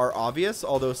them are obvious,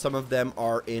 although some of them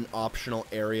are in optional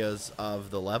areas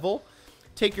of the level.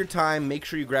 Take your time, make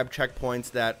sure you grab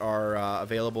checkpoints that are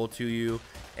available to you,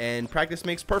 and practice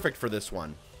makes perfect for this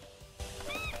one.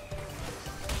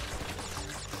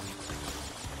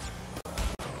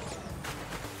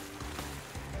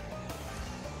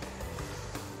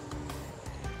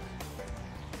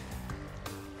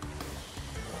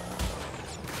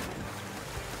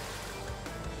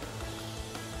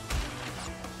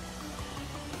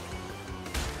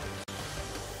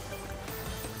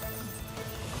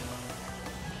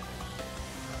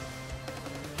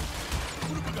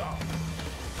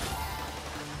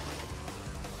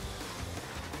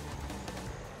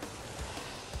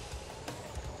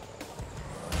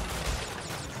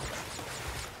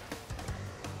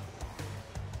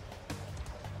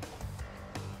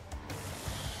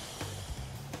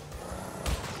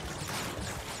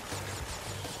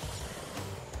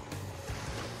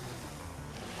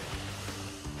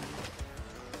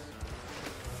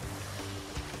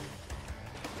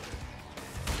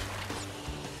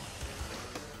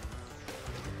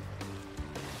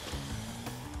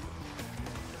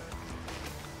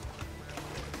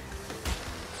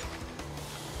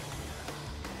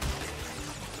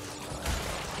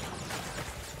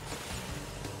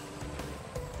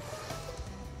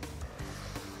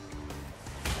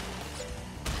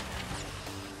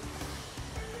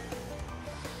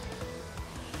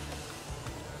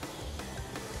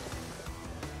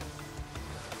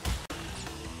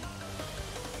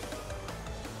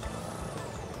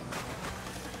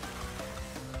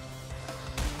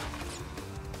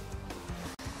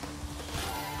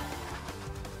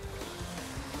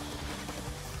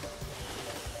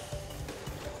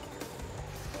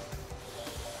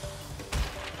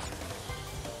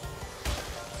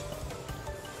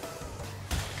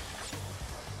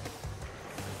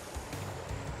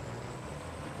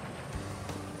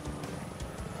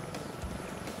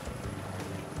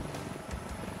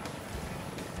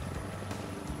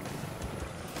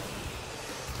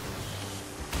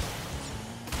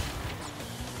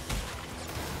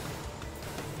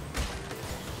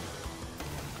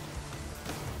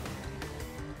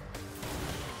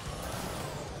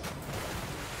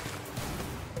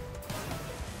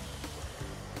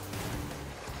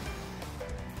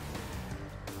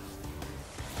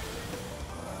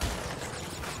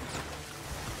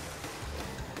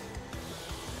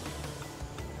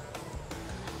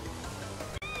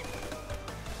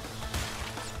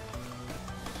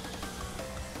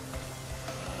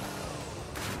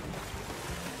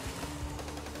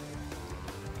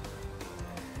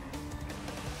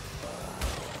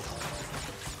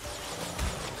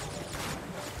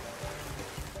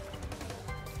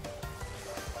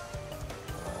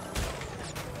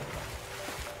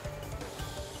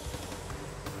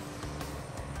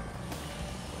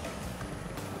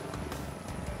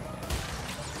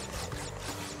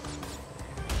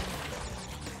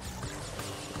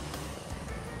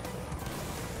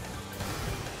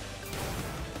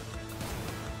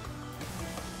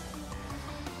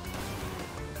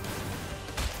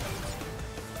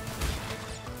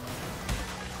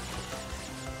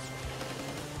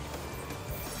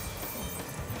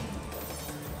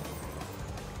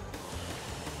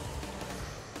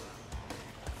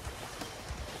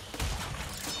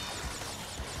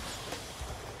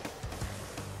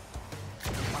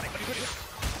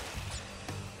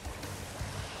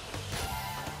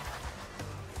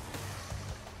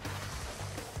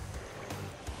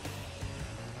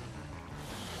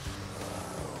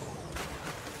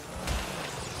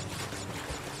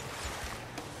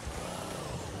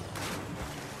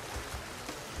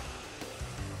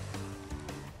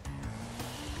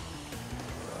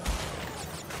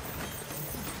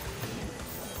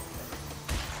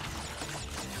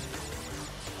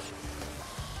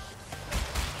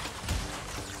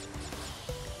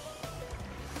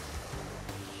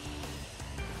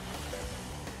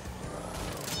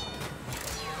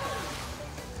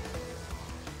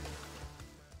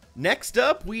 Next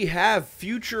up, we have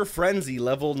Future Frenzy,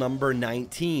 level number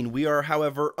 19. We are,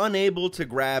 however, unable to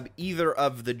grab either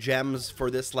of the gems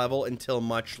for this level until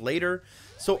much later.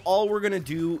 So all we're going to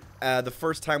do the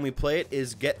first time we play it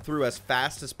is get through as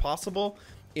fast as possible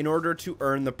in order to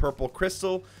earn the purple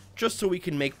crystal, just so we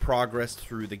can make progress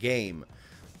through the game.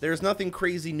 There's nothing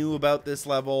crazy new about this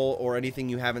level or anything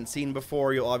you haven't seen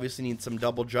before. You'll obviously need some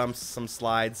double jumps, some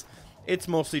slides. It's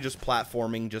mostly just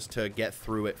platforming just to get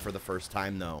through it for the first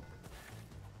time, though.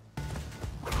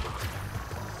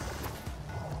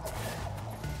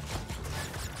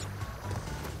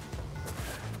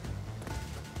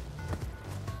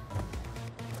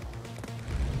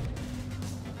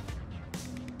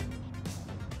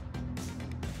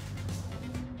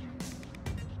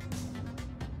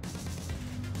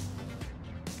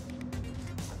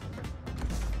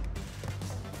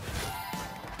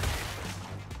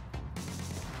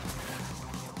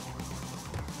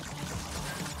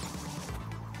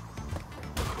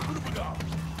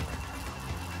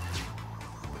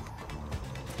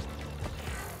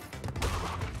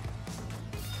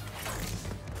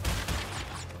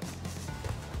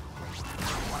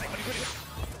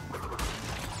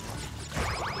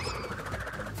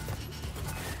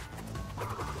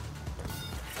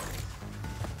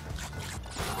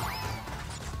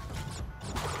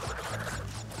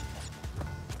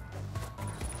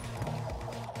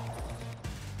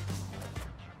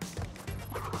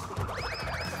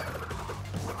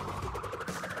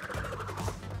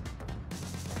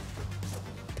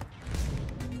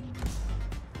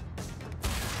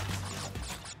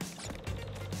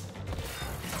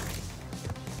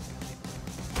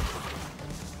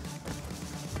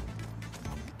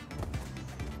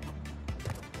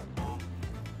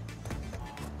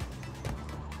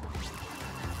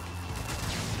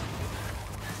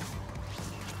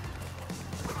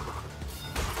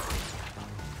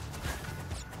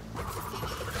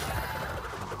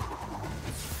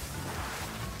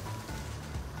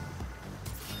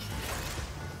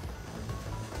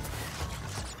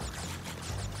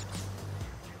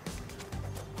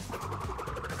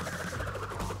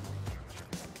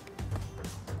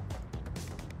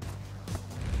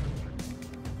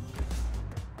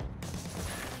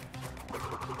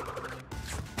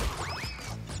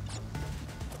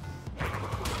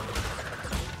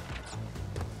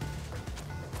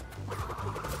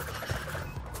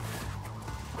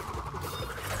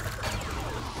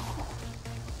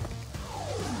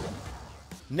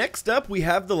 Next up, we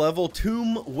have the level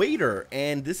Tomb Waiter,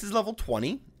 and this is level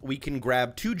 20. We can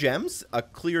grab 2 gems, a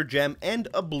clear gem and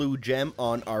a blue gem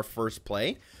on our first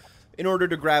play. In order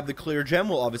to grab the clear gem,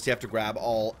 we'll obviously have to grab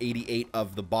all 88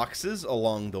 of the boxes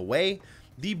along the way.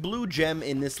 The blue gem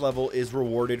in this level is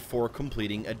rewarded for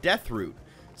completing a death route.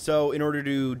 So in order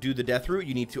to do the death route,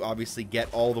 you need to obviously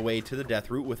get all the way to the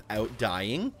death route without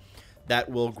dying. That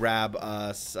will grab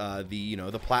us,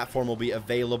 the platform will be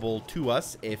available to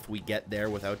us if we get there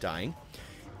without dying.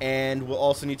 And we'll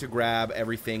also need to grab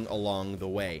everything along the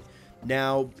way.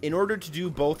 Now, in order to do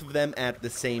both of them at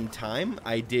the same time,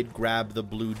 I did grab the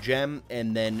blue gem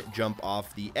and then jump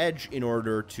off the edge in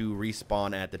order to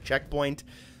respawn at the checkpoint.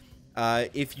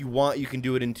 If you want, you can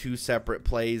do it in 2 separate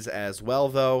plays as well,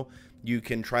 though. You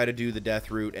can try to do the death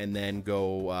route and then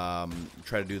go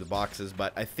try to do the boxes,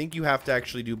 but I think you have to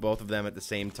actually do both of them at the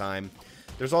same time.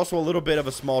 There's also a little bit of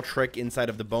a small trick inside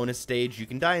of the bonus stage. You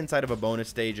can die inside of a bonus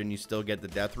stage and you still get the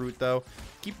death route, though.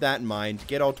 Keep that in mind.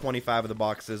 Get all 25 of the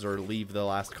boxes or leave the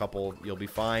last couple. You'll be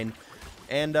fine.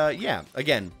 And yeah,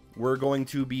 again, we're going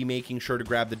to be making sure to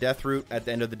grab the death route. At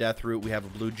the end of the death route, we have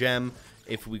a blue gem.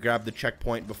 If we grab the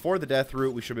checkpoint before the death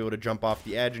route, we should be able to jump off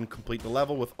the edge and complete the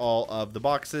level with all of the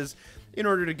boxes in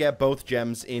order to get both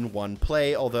gems in one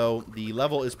play, although the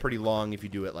level is pretty long if you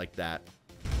do it like that.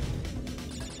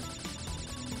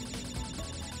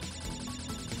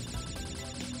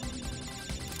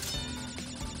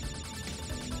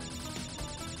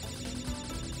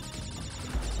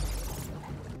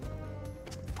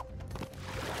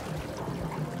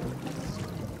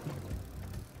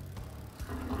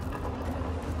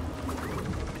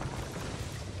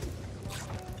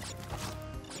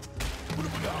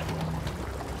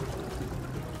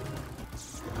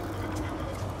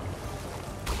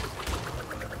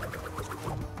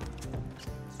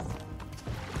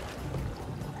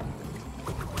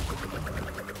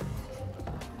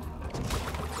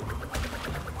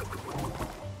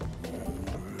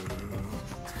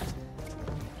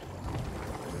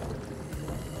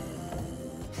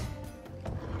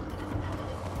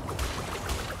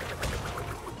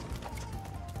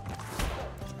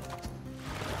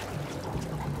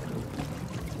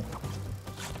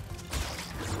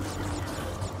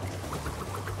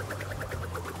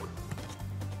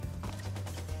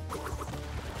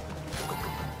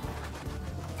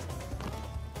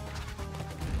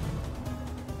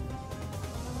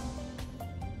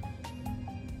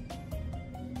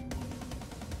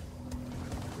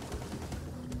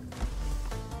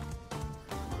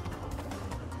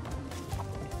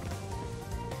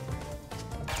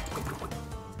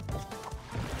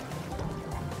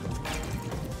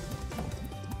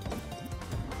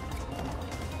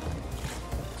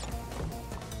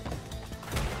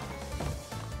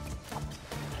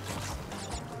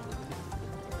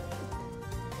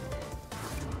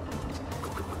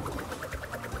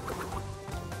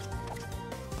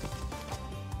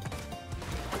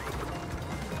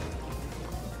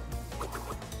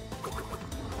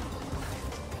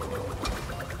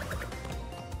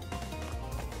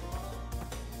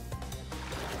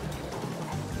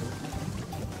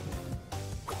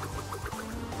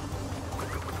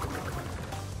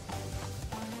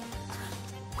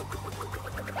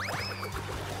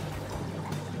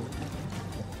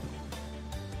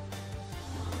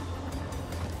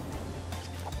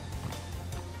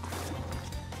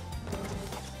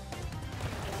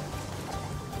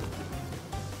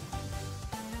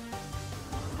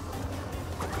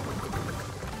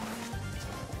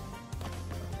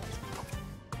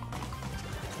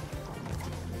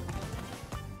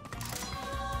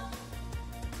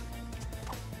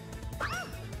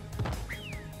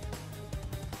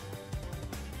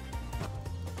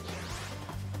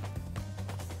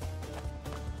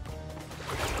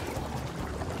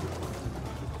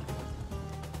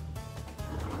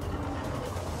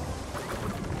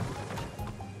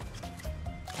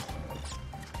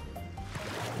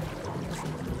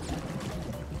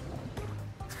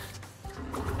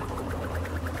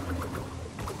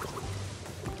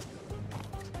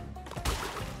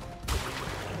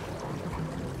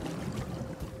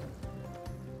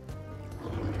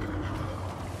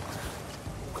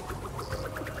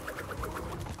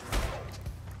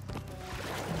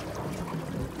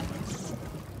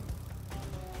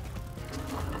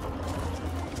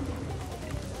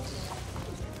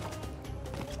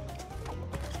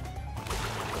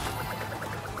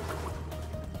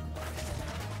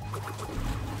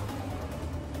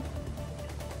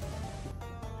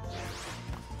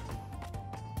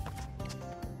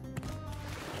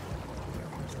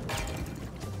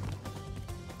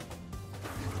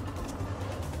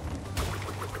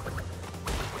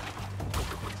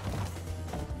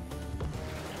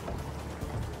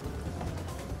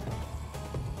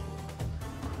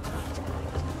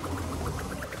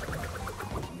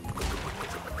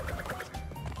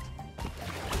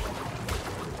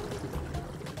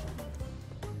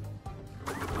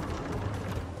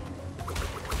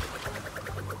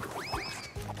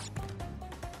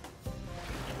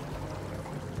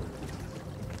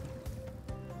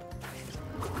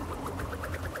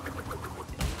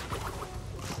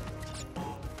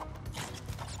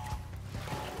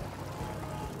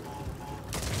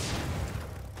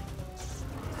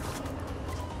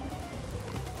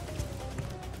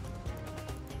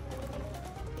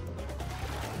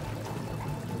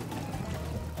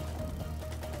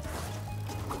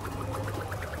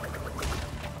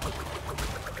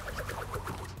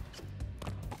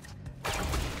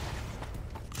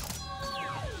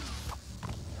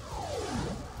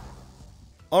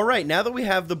 Alright, now that we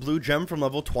have the blue gem from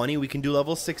level 20, we can do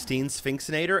level 16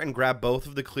 Sphinxinator and grab both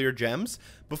of the clear gems.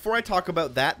 Before I talk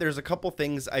about that, there's a couple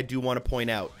things I do want to point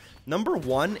out. Number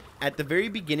one, at the very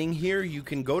beginning here, you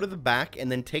can go to the back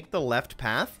and then take the left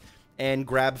path and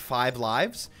grab 5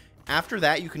 lives. After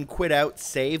that, you can quit out,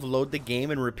 save, load the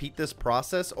game, and repeat this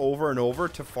process over and over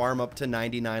to farm up to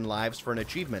 99 lives for an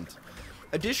achievement.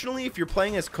 Additionally, if you're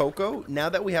playing as Coco, now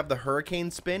that we have the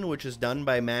Hurricane Spin, which is done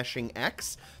by mashing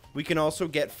X, we can also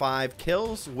get 5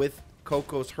 kills with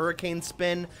Coco's Hurricane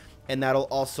Spin, and that'll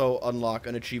also unlock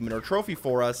an achievement or trophy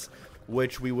for us,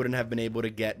 which we wouldn't have been able to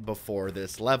get before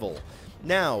this level.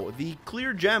 Now, the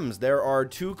clear gems. There are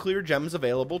 2 clear gems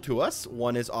available to us.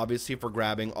 One is obviously for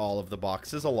grabbing all of the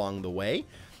boxes along the way.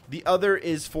 The other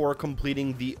is for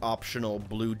completing the optional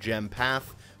blue gem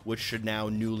path, which should now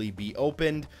newly be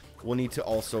opened. We'll need to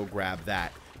also grab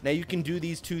that. Now, you can do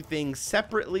these 2 things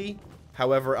separately.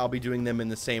 However, I'll be doing them in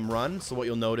the same run. So what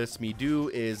you'll notice me do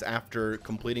is after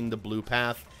completing the blue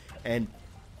path and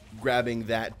grabbing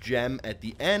that gem at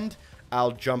the end,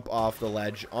 I'll jump off the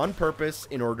ledge on purpose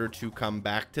in order to come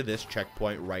back to this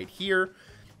checkpoint right here.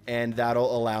 And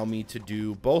that'll allow me to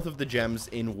do both of the gems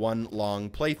in one long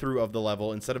playthrough of the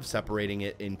level instead of separating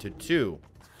it into 2.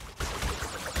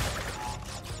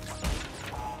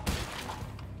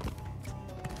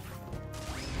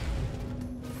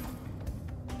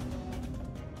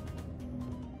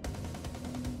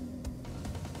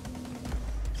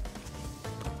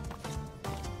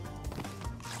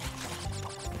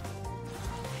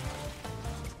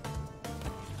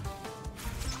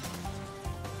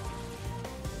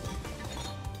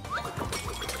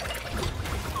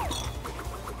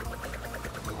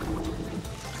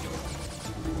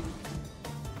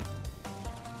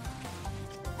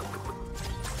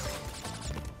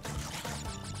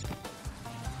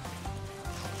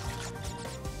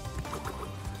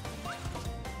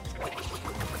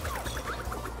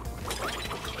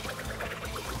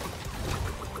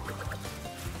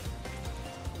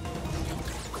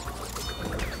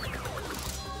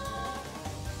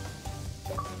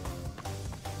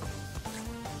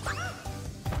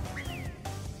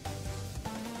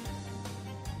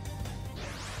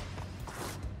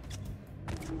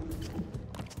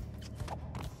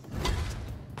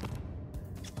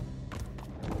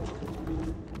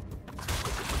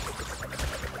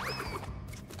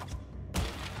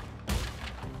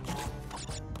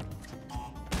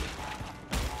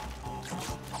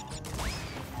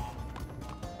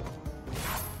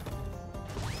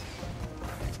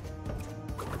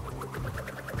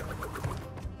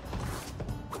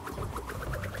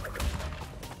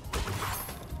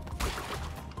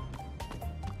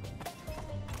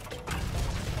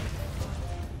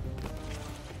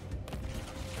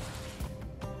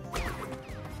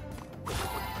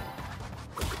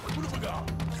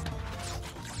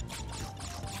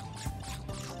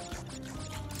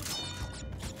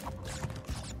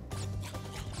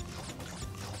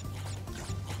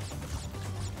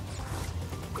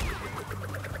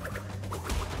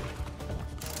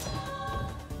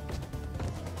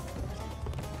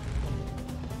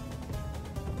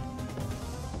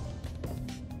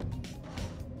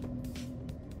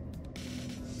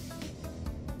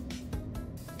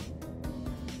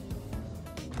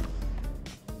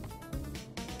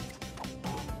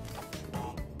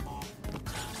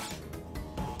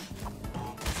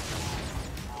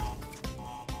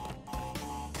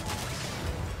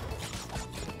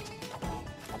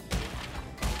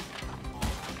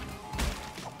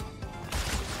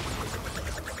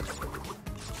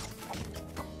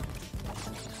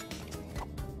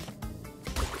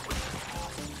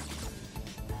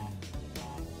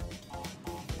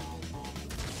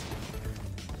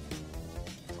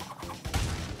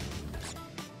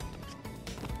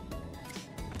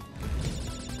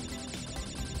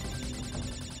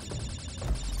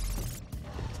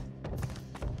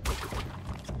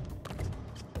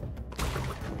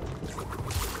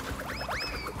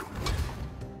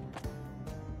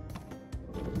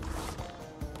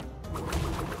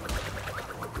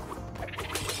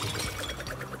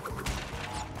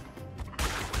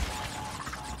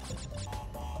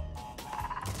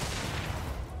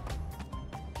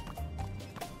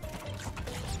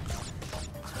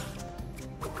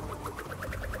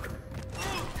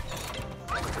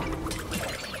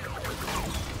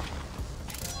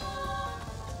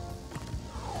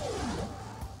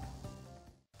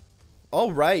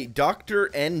 All right,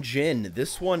 Dr. N.Jin.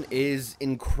 This one is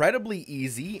incredibly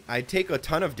easy. I take a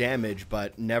ton of damage,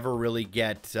 but never really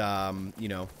get, you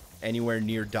know, anywhere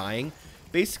near dying.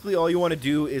 Basically, all you want to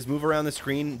do is move around the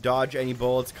screen, dodge any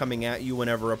bullets coming at you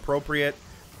whenever appropriate,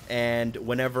 and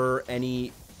whenever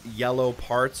any yellow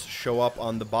parts show up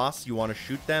on the boss, you want to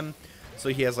shoot them. So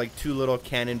he has like 2 little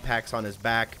cannon packs on his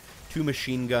back, 2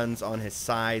 machine guns on his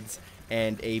sides,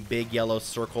 and a big yellow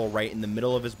circle right in the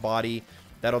middle of his body.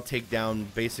 That'll take down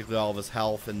basically all of his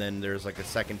health, and then there's like a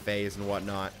second phase and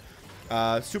whatnot.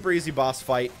 Super easy boss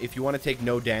fight. If you want to take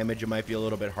no damage, it might be a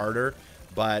little bit harder.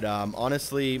 But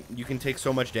honestly, you can take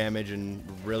so much damage and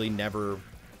really never,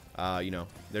 you know,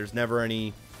 there's never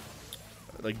any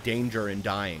like danger in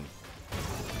dying.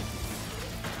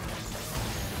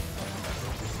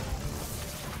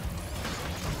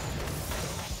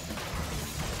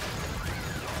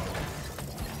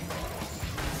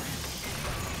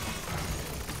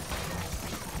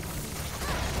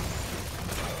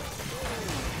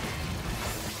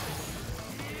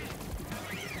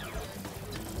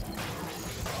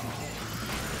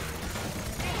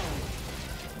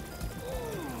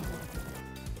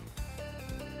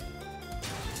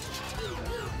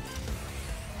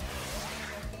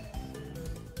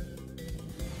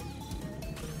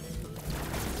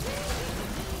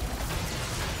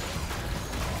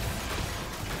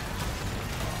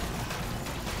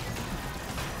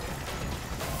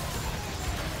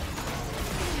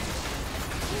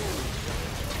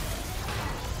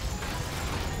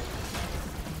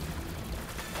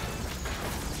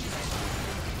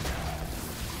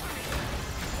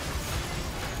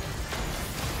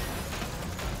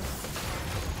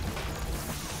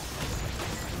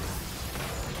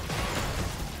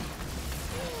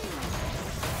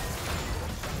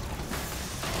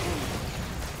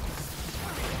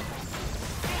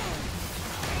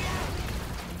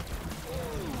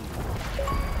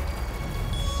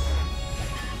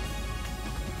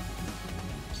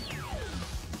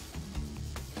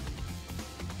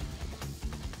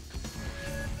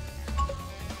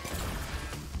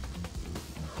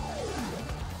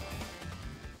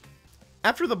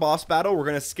 After the boss battle, we're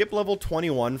going to skip level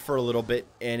 21 for a little bit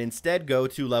and instead go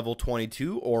to level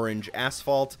 22, Orange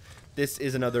Asphalt. This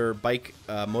is another bike,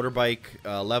 motorbike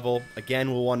level.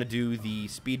 Again, we'll want to do the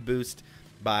speed boost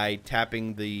by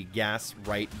tapping the gas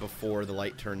right before the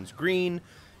light turns green.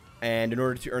 And in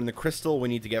order to earn the crystal, we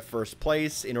need to get first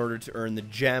place. In order to earn the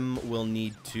gem, we'll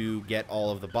need to get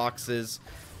all of the boxes.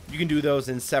 You can do those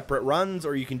in separate runs,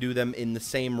 or you can do them in the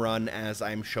same run as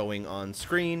I'm showing on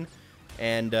screen.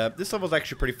 And this level is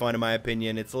actually pretty fun in my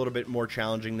opinion. It's a little bit more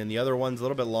challenging than the other ones, a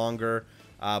little bit longer,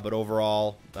 but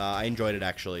overall, I enjoyed it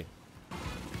actually.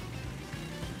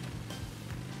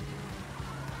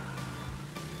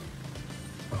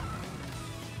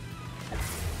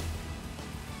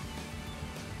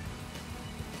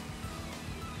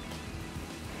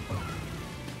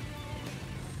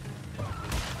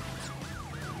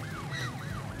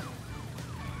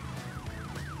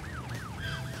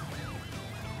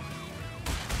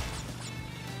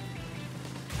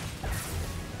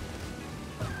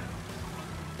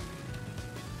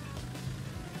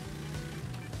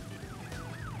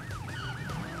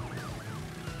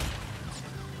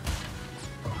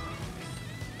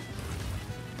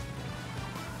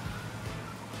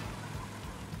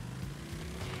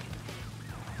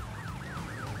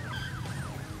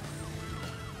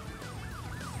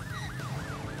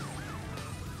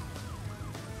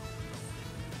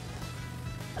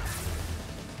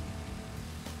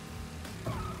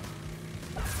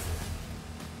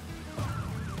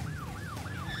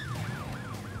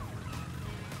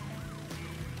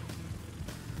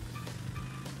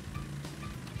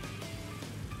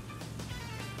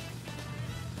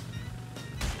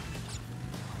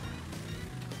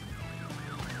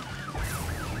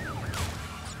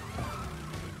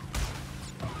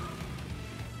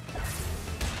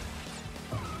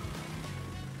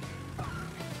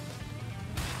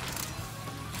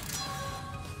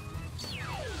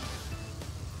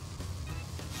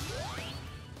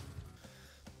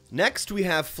 Next, we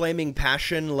have Flaming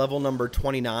Passion, level number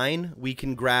 29. We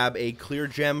can grab a clear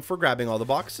gem for grabbing all the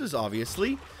boxes,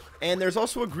 obviously. And there's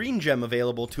also a green gem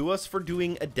available to us for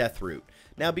doing a death route.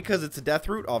 Now, because it's a death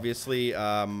route, obviously,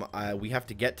 we have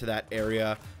to get to that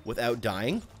area without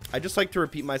dying. I just like to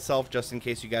repeat myself just in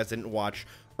case you guys didn't watch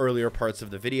earlier parts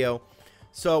of the video.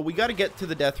 So we got to get to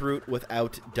the death route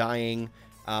without dying.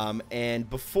 And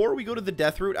before we go to the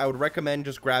death route, I would recommend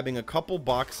just grabbing a couple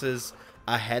boxes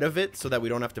ahead of it so that we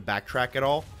don't have to backtrack at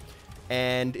all.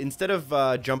 And instead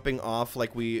of jumping off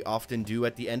like we often do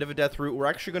at the end of a death route, we're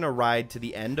actually going to ride to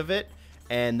the end of it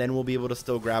and then we'll be able to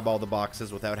still grab all the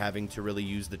boxes without having to really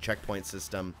use the checkpoint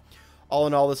system. All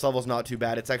in all, this level's not too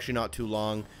bad. It's actually not too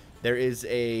long. There is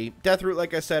a death route,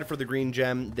 like I said, for the green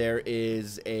gem. There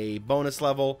is a bonus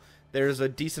level. There's a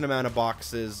decent amount of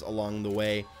boxes along the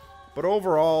way. But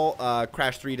overall,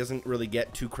 Crash 3 doesn't really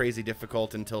get too crazy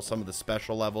difficult until some of the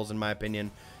special levels, in my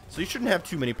opinion. So you shouldn't have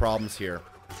too many problems here.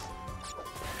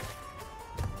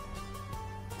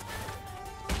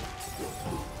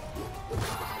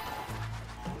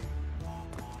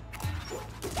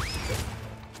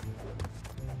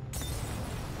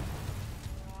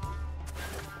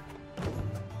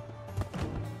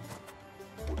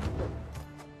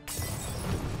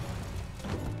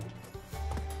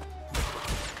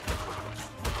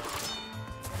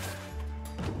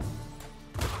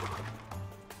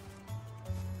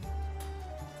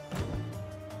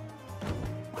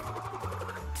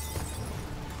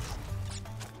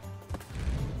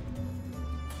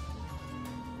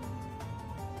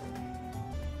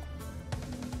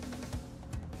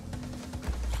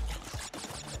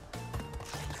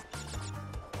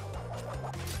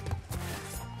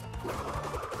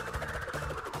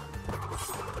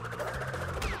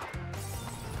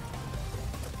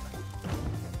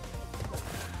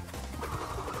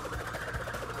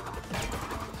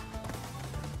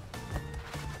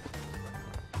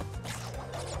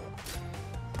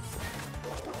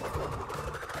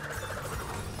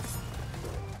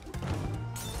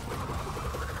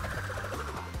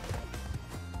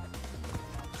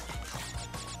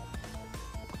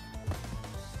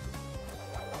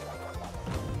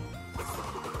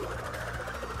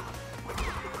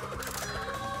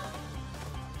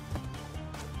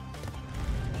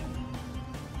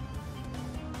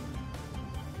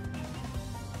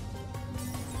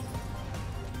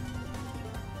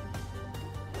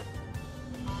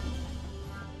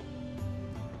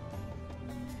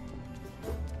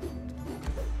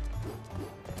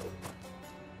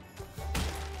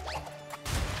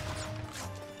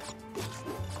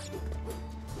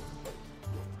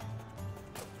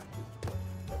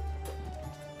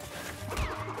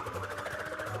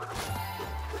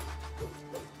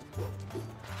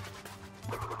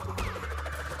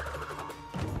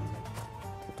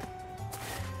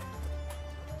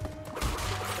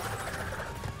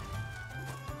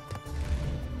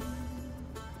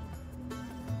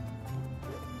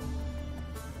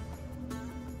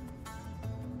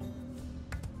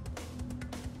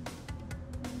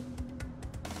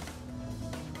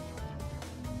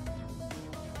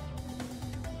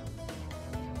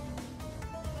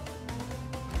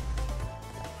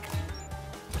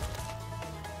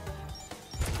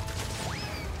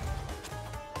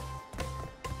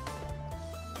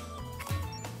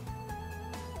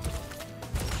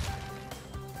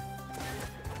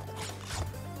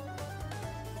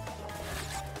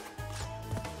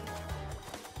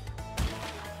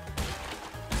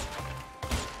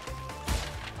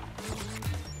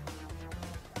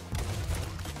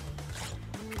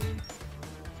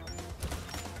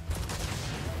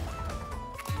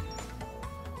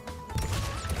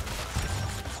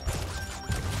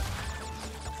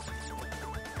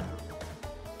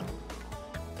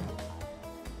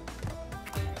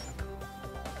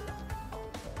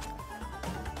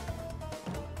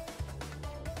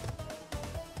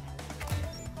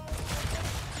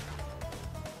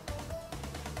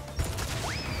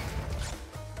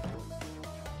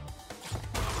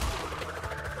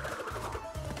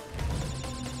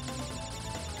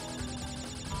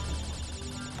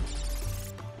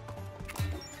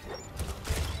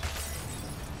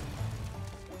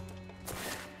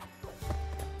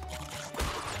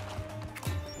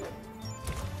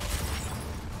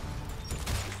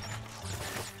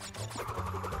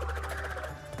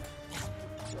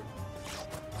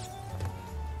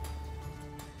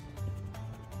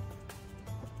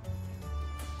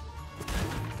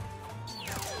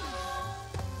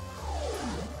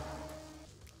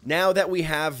 Now that we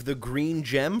have the green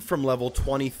gem from level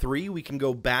 23, we can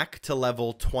go back to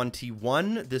level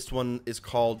 21. This one is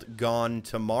called Gone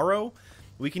Tomorrow.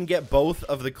 We can get both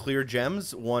of the clear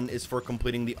gems. One is for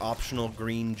completing the optional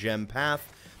green gem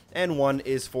path, and one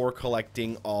is for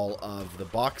collecting all of the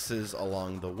boxes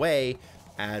along the way,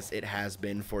 as it has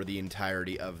been for the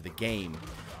entirety of the game.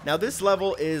 Now, this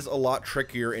level is a lot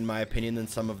trickier, in my opinion, than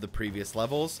some of the previous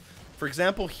levels. For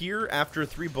example, here, after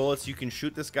 3 bullets, you can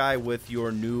shoot this guy with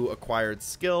your new acquired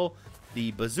skill, the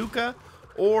bazooka,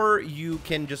 or you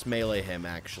can just melee him,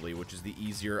 actually, which is the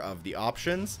easier of the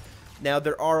options. Now,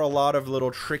 there are a lot of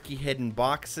little tricky hidden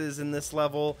boxes in this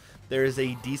level. There is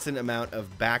a decent amount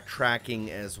of backtracking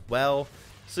as well.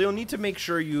 So you'll need to make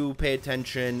sure you pay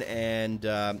attention and,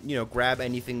 you know, grab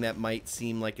anything that might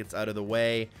seem like it's out of the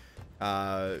way.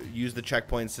 Use the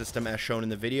checkpoint system as shown in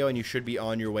the video, and you should be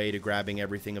on your way to grabbing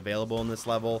everything available in this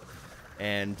level.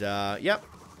 And, yep,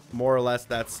 more or less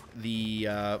that's the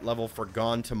level for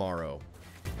Gone Tomorrow.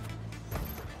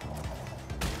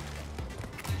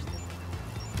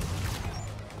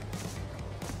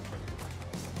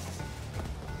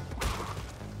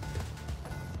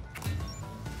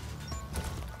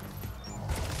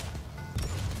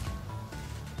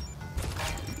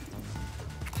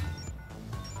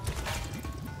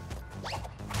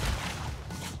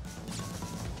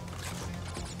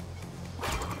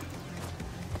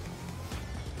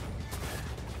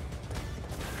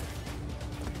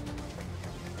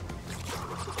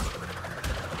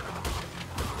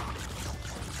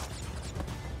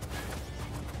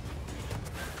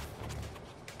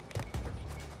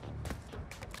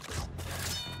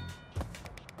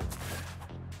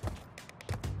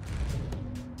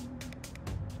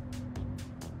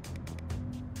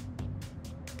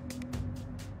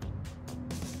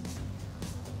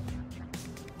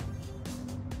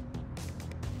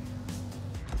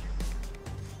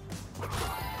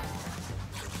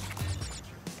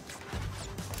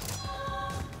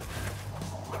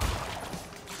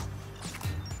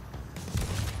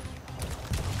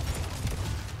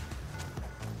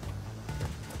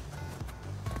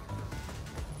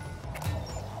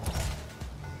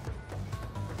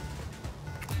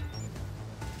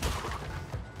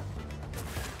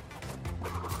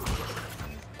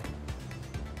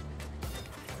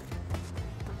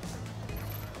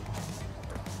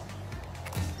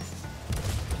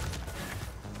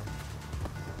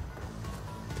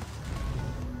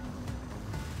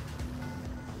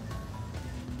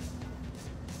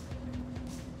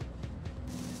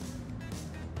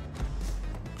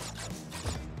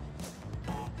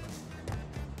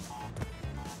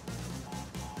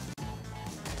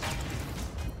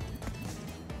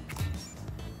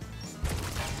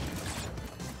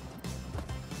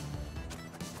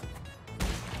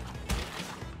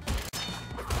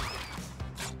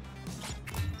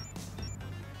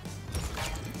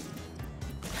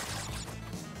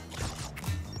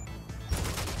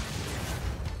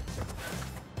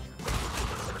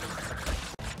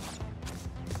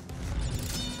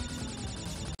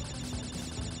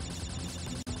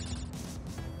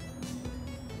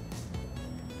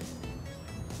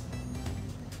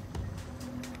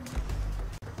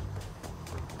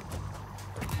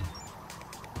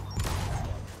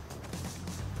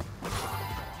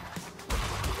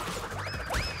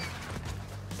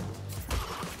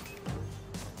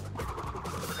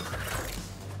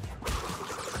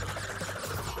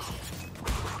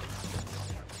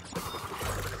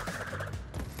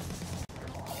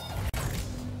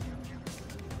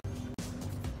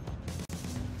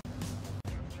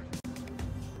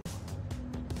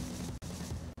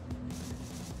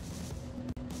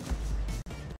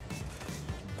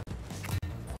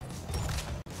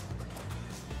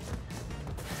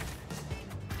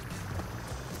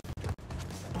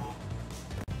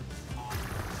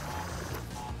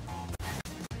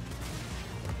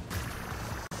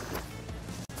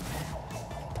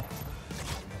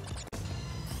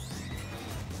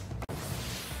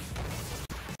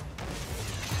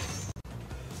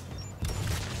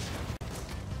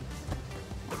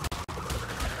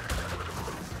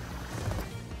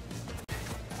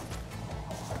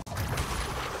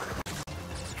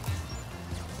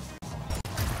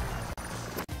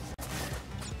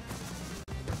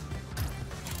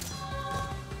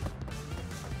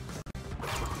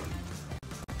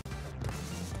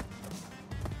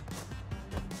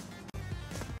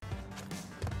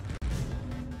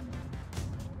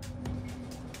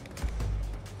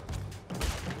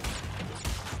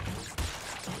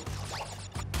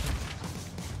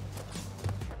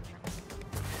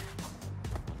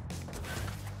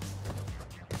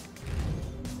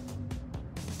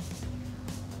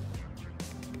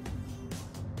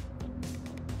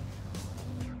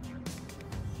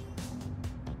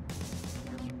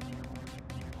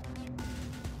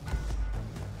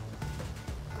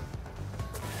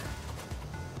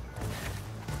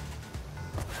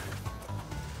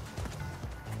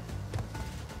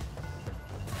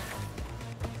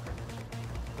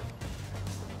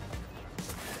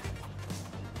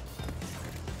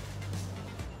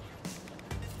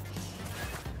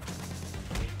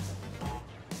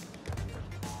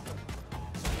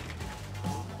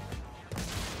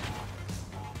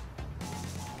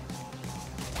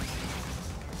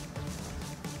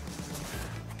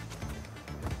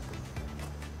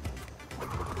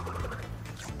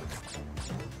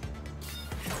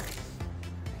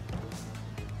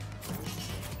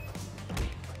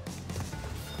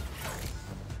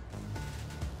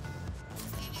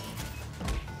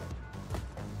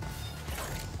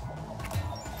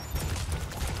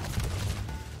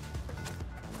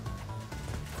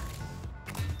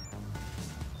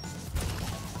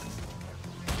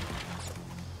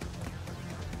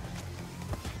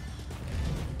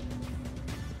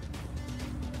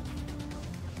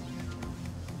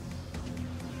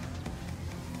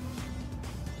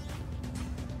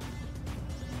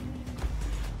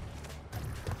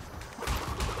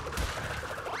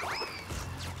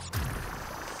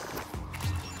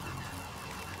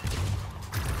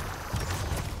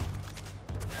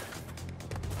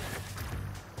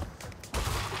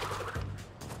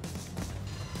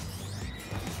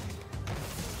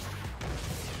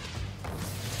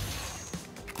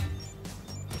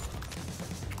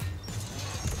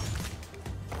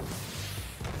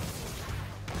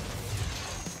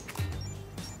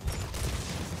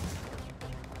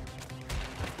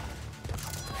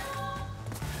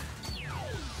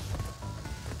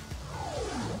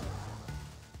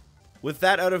 With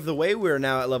that out of the way, we are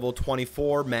now at level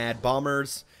 24, Mad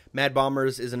Bombers. Mad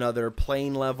Bombers is another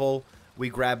plane level. We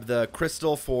grab the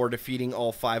crystal for defeating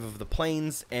all 5 of the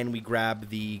planes, and we grab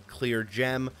the clear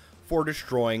gem for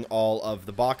destroying all of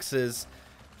the boxes.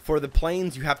 For the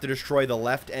planes, you have to destroy the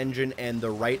left engine and the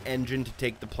right engine to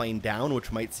take the plane down,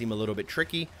 which might seem a little bit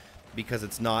tricky because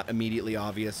it's not immediately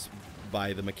obvious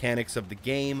by the mechanics of the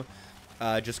game.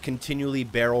 Just continually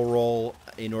barrel roll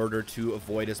in order to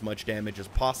avoid as much damage as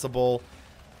possible.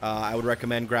 I would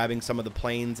recommend grabbing some of the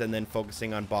planes and then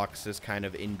focusing on boxes kind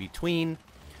of in between.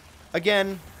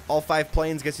 Again, all 5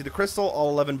 planes gets you the crystal, all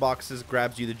 11 boxes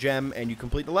grabs you the gem, and you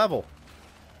complete the level.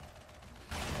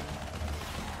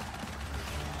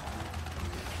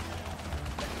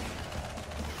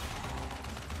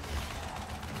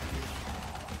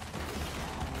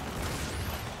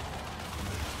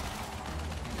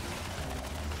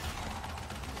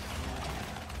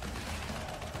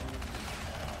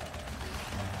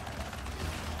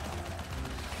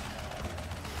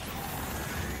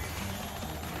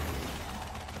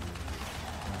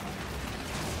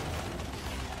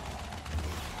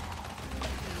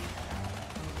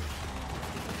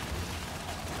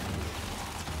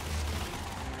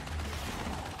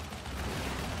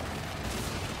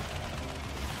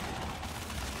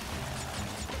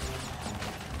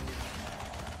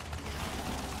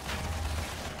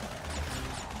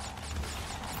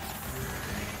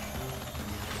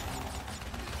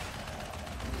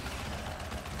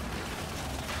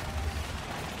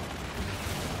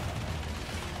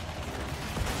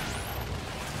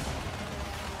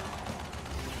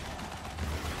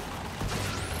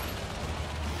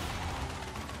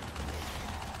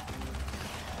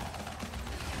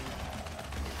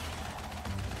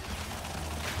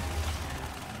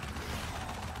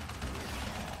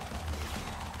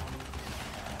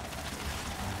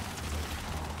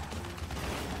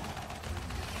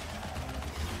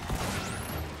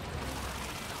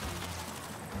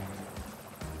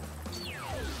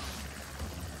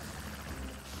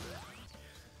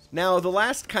 Now, the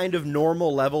last kind of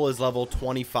normal level is level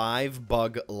 25,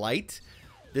 Bug Light.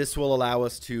 This will allow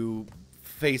us to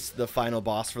face the final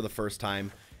boss for the first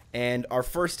time. And our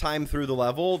first time through the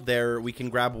level, we can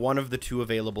grab one of the 2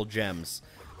 available gems.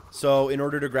 So in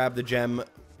order to grab the gem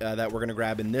that we're going to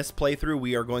grab in this playthrough,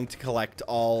 we are going to collect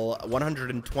all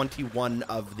 121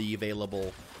 of the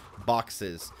available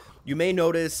boxes. You may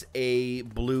notice a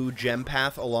blue gem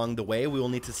path along the way. We will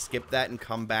need to skip that and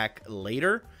come back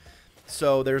later.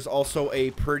 So there's also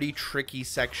a pretty tricky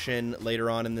section later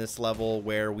on in this level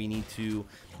where we need to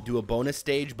do a bonus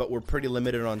stage, but we're pretty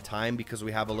limited on time because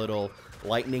we have a little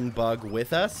lightning bug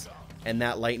with us, and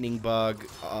that lightning bug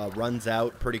runs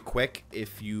out pretty quick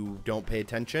if you don't pay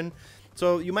attention.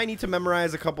 So you might need to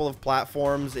memorize a couple of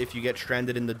platforms if you get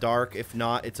stranded in the dark. If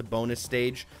not, it's a bonus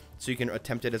stage, so you can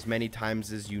attempt it as many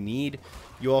times as you need.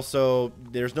 You also,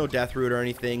 there's no death route or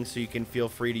anything, so you can feel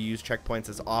free to use checkpoints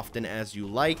as often as you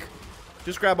like.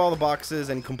 Just grab all the boxes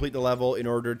and complete the level in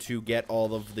order to get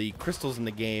all of the crystals in the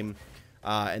game,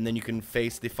 and then you can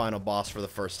face the final boss for the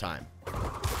first time.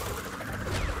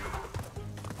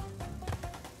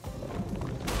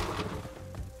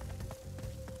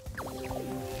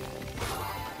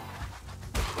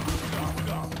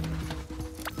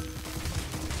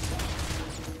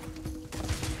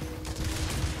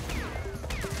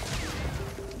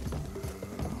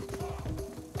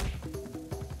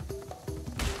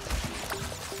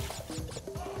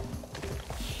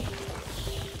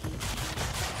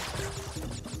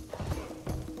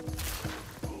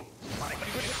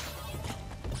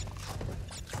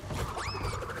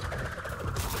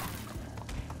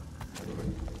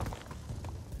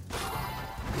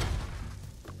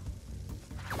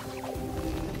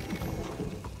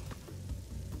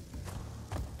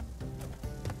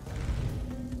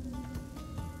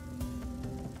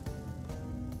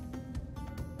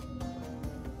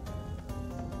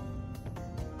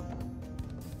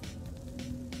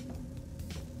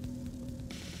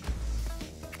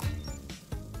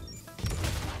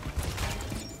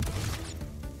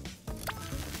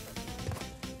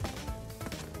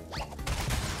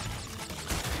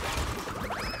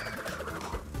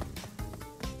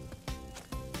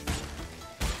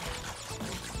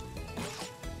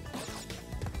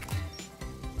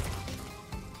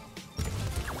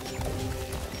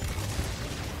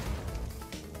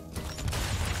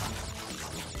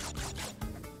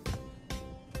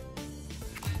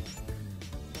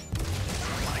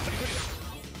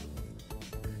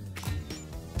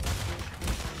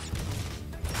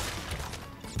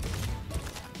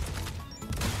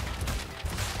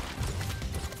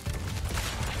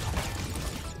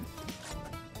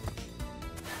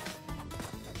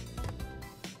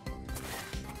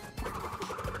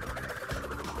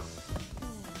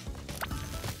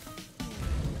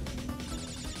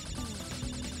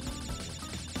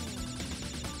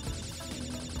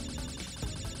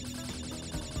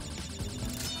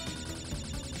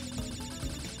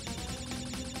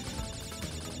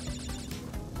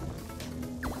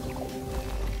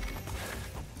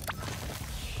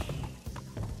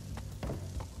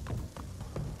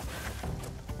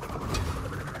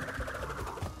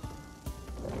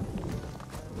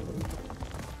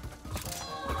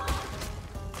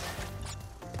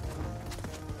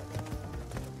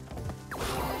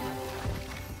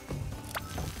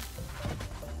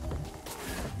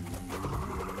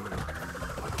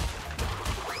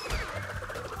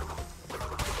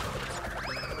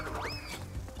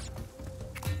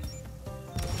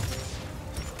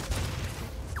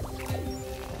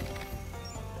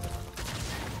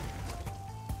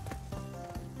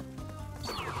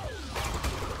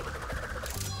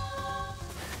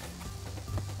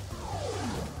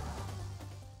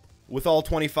 With all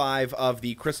 25 of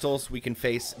the crystals, we can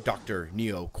face Dr.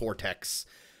 Neo Cortex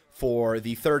for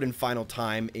the third and final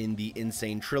time in the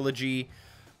N.Sane Trilogy.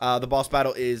 The boss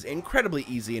battle is incredibly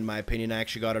easy in my opinion. I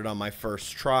actually got it on my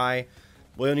first try.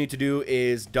 What you'll need to do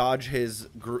is dodge his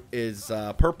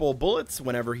purple bullets.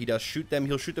 Whenever he does shoot them,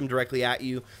 he'll shoot them directly at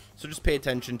you. So just pay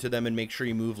attention to them and make sure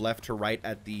you move left to right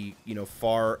at the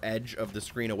far edge of the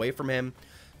screen away from him.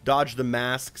 Dodge the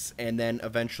masks, and then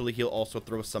eventually he'll also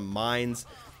throw some mines.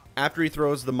 After he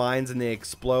throws the mines and they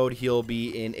explode, he'll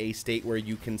be in a state where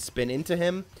you can spin into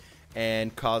him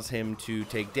and cause him to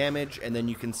take damage, and then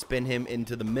you can spin him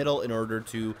into the middle in order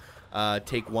to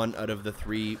take 1 out of the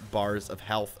 3 bars of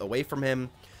health away from him.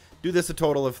 Do this a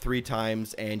total of 3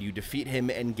 times, and you defeat him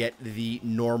and get the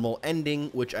normal ending,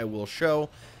 which I will show.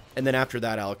 And then after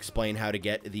that, I'll explain how to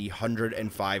get the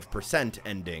 105%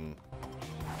 ending.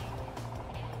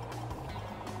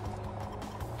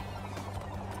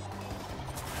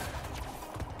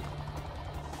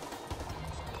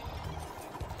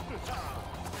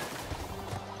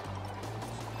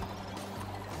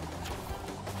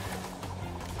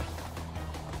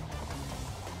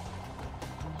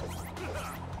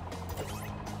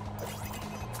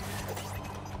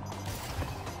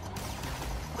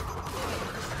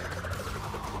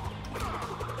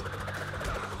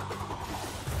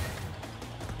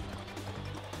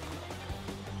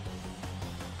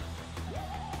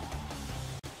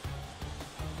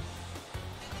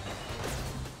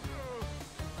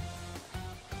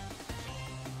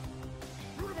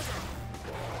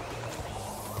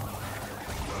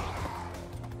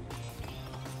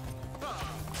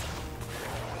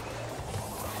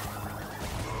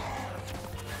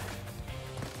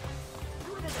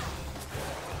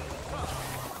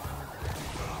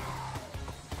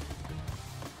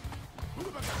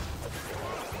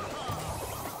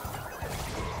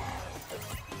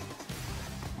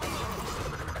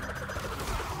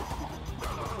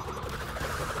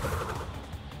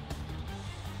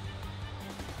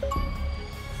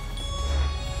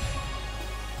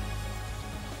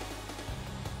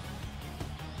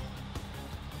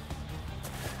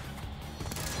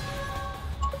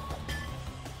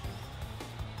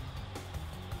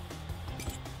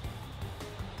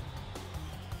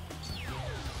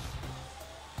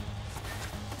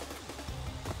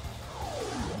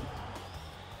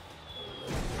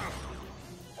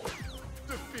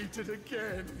 Defeated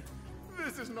again.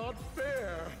 This is not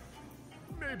fair.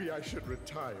 Maybe I should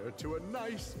retire to a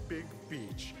nice big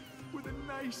beach with a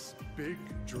nice big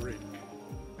drink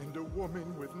and a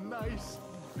woman with nice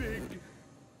big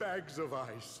bags of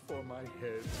ice for my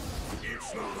head.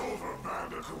 It's not over,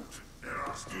 Bandicoot. There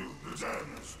are still the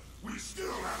gems. We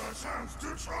still have a chance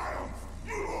to triumph.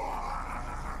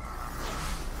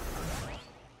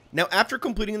 Now, after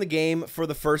completing the game for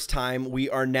the first time, we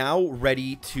are now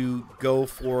ready to go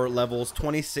for levels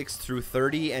 26 through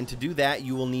 30, and to do that,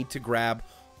 you will need to grab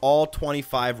all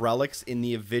 25 relics in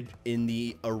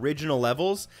the original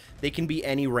levels. They can be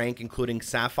any rank, including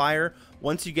Sapphire.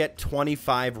 Once you get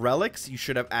 25 relics, you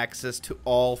should have access to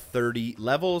all 30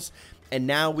 levels, and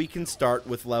now we can start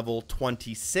with level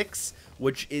 26,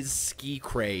 which is Ski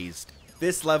Crazed.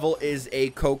 This level is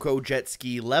a Coco jet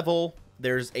ski level.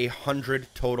 There's 100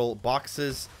 total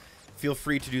boxes. Feel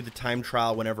free to do the time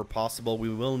trial whenever possible. We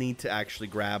will need to actually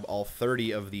grab all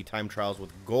 30 of the time trials with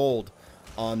gold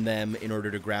on them in order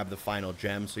to grab the final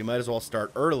gem. So you might as well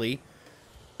start early.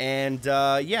 And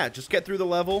yeah, just get through the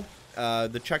level.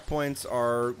 The checkpoints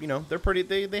are,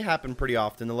 they happen pretty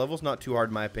often. The level's not too hard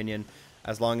in my opinion,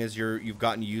 as long as you've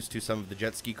gotten used to some of the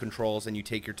jet ski controls and you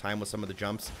take your time with some of the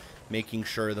jumps, making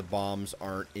sure the bombs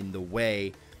aren't in the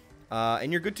way.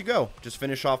 And you're good to go. Just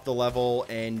finish off the level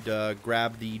and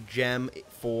grab the gem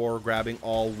for grabbing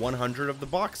all 100 of the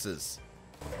boxes.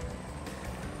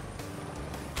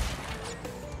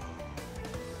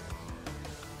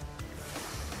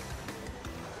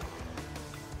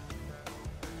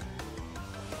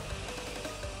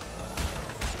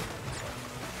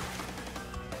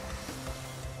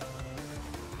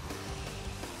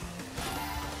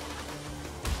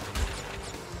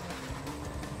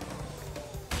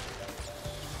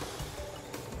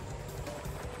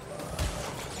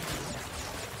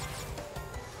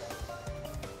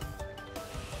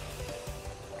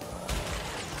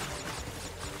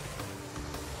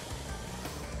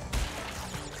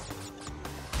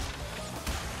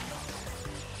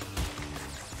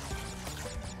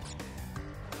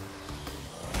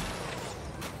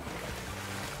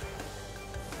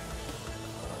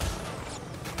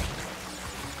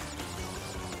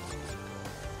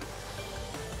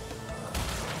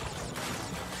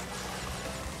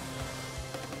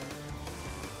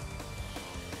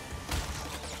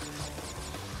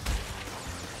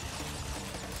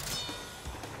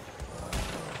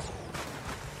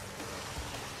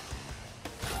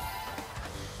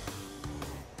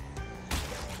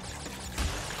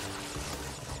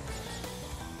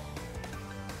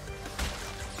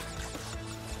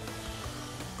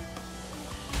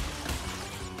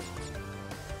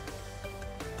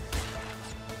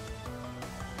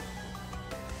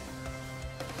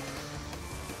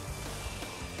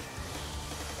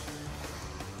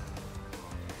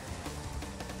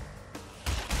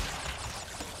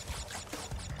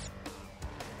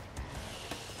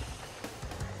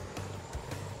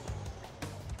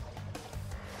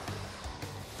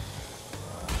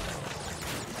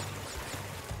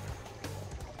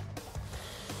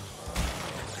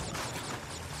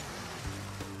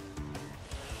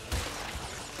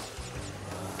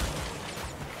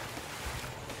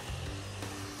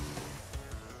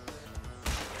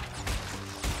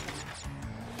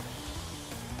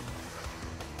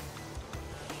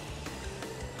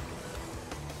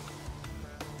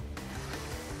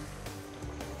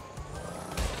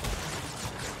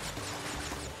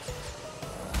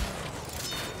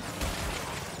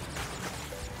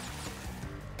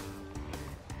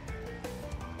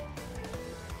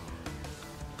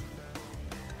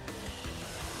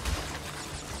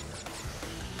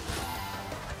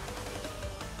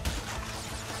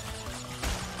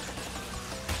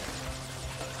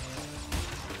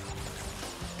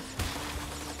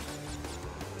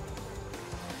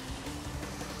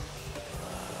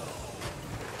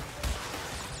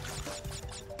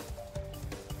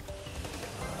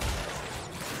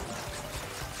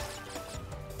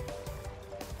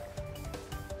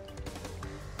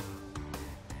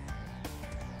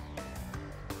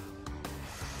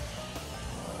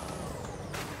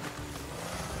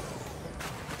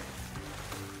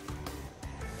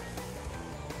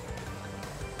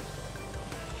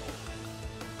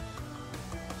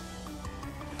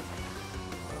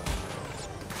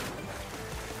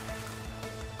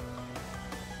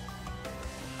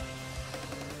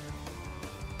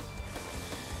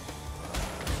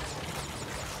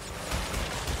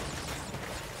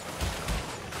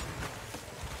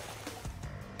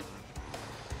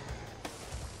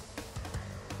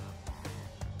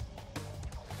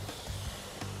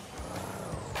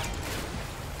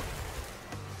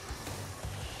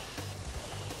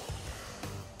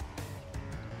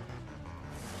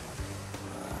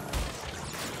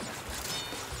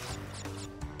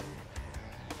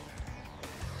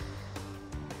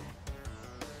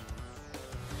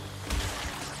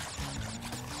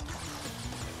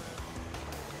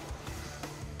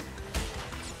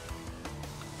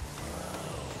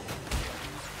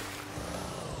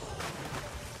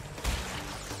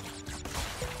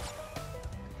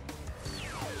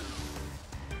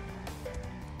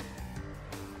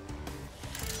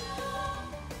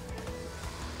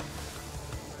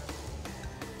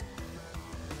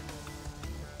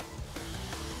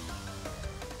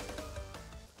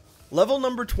 Level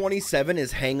number 27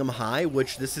 is Hang 'em High,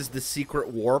 which this is the secret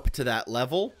warp to that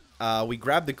level. We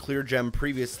grabbed the clear gem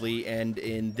previously, and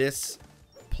in this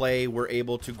play, we're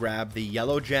able to grab the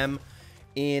yellow gem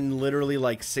in literally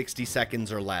like 60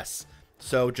 seconds or less.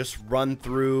 So just run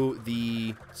through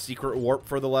the secret warp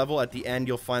for the level. At the end,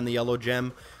 you'll find the yellow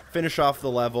gem, finish off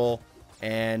the level,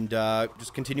 and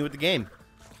just continue with the game.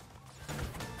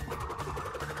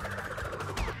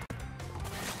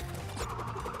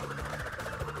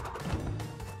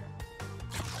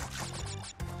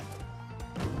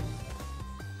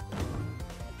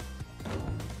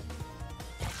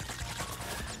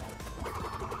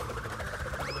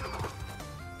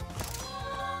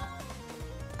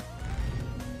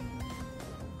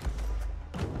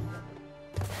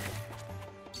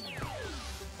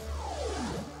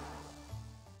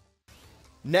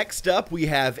 Next up, we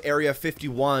have Area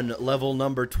 51, level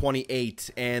number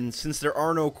 28, and since there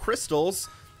are no crystals,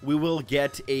 we will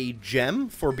get a gem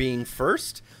for being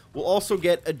first. We'll also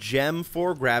get a gem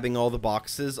for grabbing all the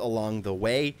boxes along the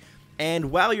way, and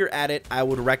while you're at it, I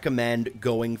would recommend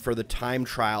going for the time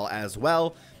trial as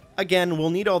well. Again, we'll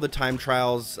need all the time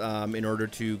trials in order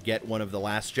to get one of the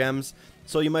last gems,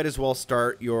 so you might as well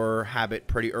start your habit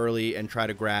pretty early and try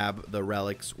to grab the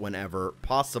relics whenever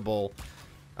possible.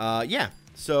 Yeah.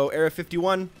 So, Area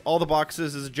 51, all the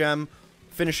boxes is a gem,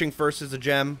 finishing first is a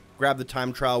gem, grab the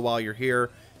time trial while you're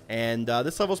here, and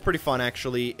this level's pretty fun,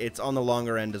 actually. It's on the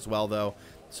longer end as well, though,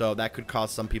 so that could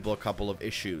cause some people a couple of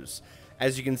issues.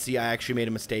 As you can see, I actually made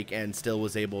a mistake and still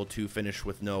was able to finish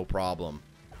with no problem.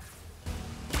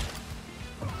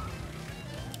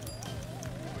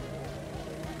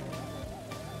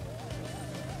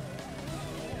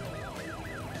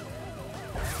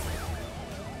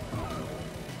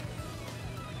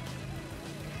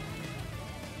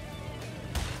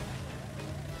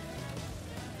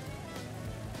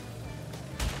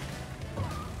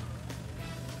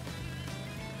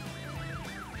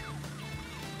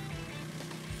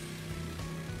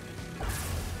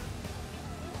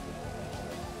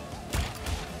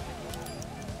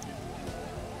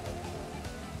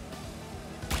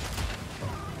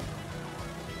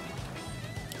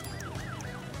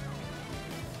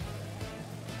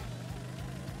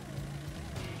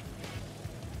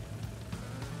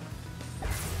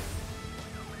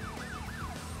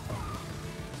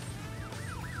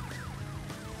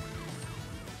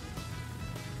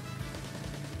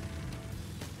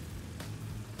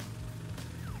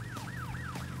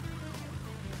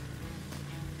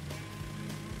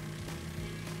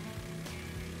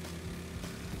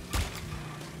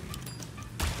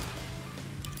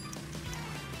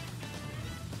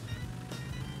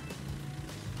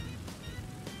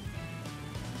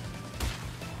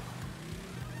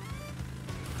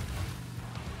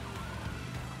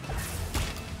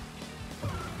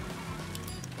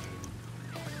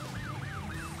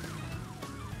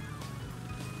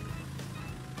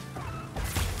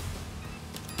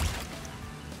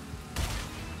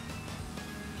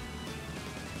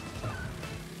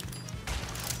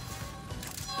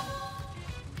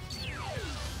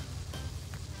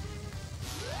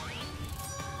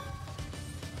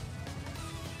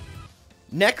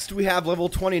 Next, we have level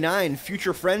 29,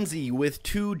 Future Frenzy, with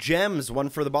 2 gems, one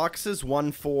for the boxes,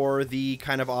 one for the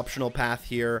kind of optional path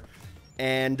here.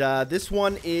 And this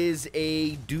one is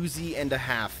a doozy and a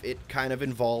half. It kind of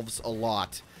involves a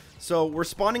lot. So we're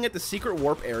spawning at the secret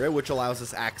warp area, which allows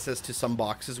us access to some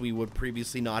boxes we would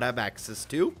previously not have access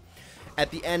to.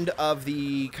 At the end of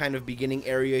the kind of beginning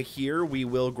area here, we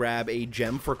will grab a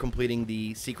gem for completing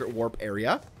the secret warp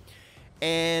area.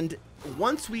 And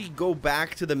once we go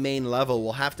back to the main level,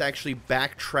 we'll have to actually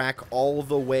backtrack all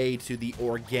the way to the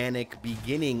organic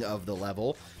beginning of the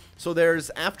level. So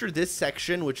there's, after this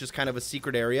section, which is kind of a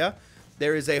secret area,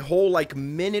 there is a whole like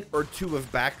minute or two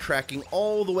of backtracking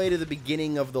all the way to the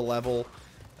beginning of the level,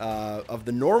 of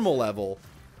the normal level.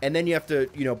 And then you have to,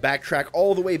 you know, backtrack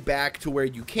all the way back to where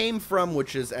you came from,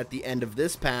 which is at the end of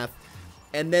this path.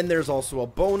 And then there's also a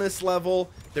bonus level.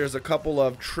 There's a couple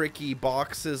of tricky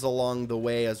boxes along the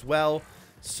way as well.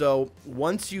 So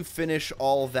once you finish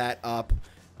all that up,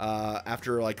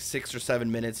 after like 6 or 7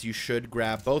 minutes, you should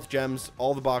grab both gems,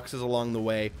 all the boxes along the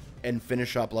way, and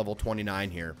finish up level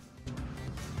 29 here.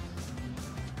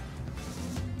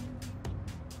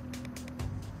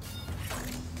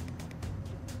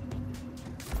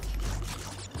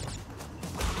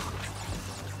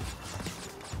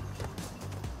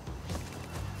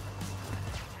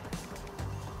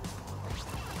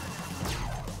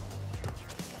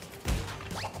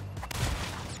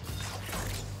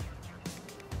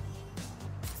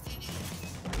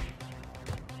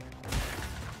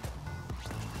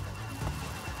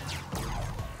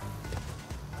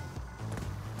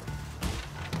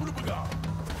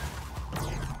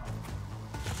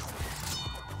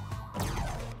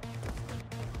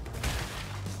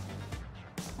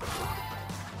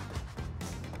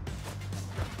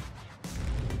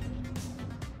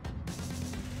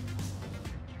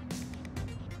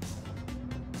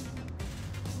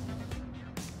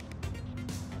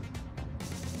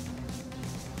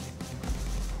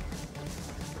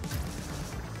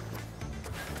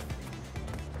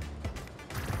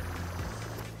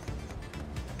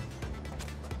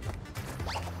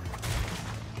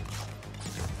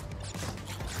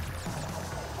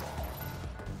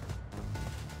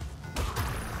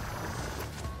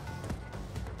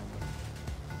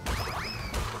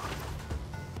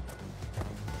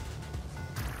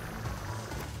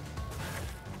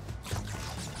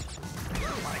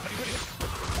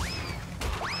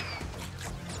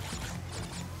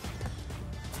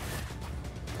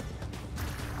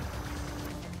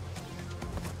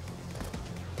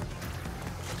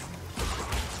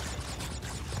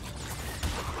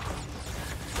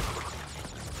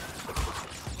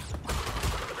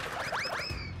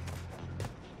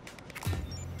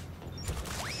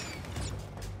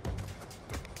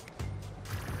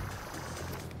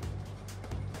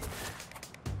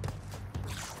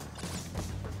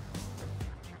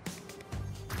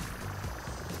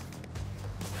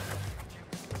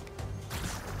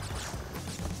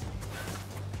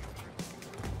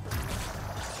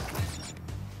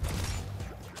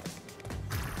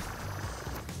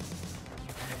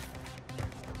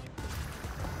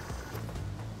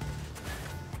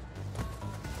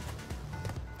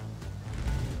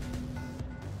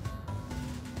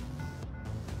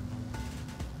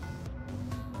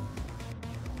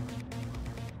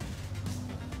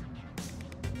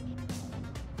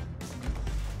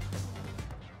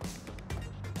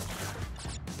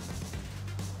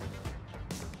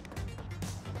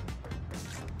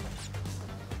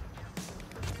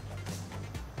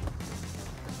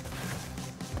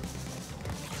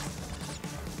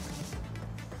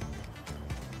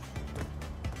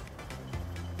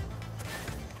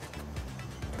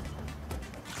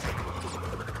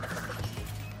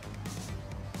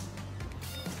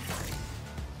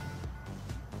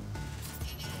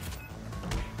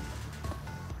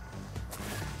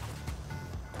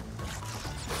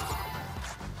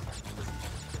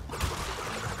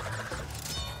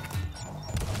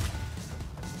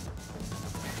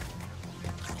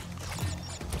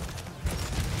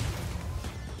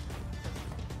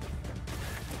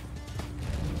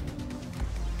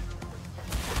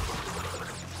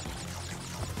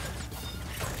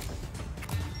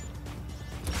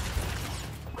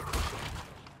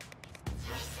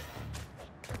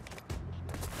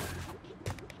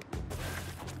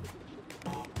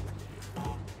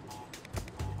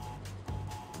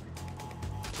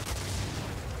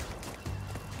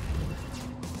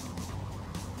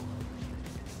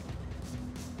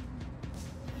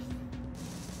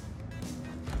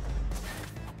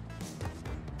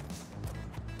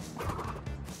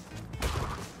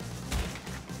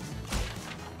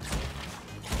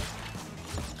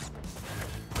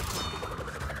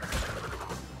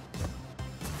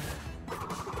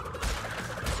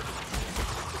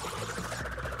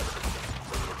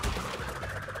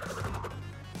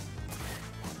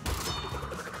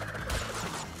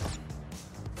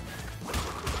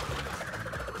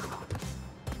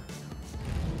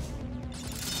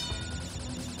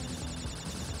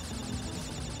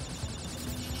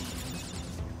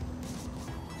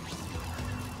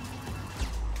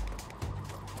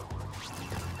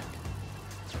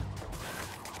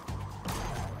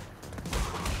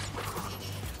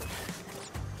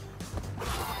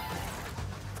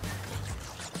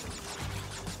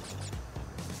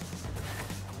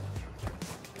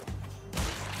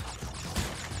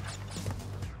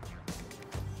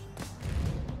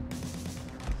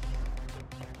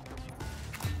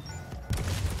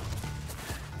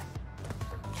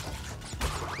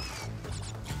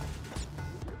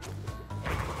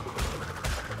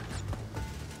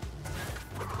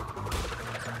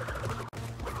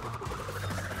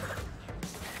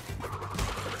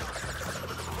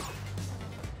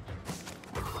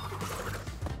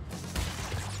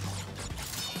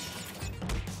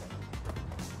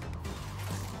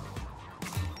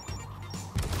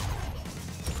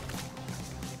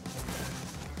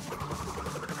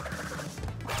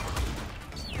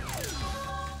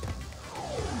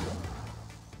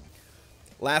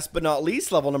 Last but not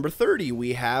least, level number 30,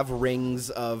 we have Rings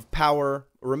of Power.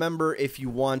 Remember, if you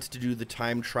want to do the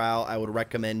time trial, I would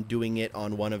recommend doing it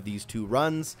on one of these 2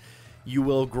 runs. You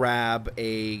will grab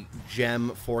a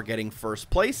gem for getting first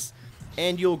place,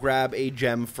 and you'll grab a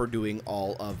gem for doing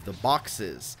all of the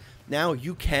boxes. Now,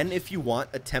 you can, if you want,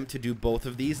 attempt to do both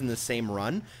of these in the same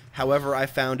run. However, I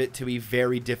found it to be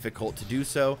very difficult to do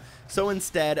so. So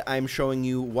instead, I'm showing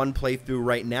you one playthrough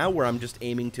right now where I'm just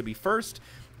aiming to be first,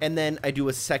 and then I do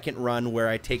a second run where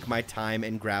I take my time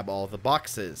and grab all the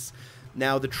boxes.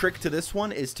 Now, the trick to this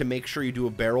one is to make sure you do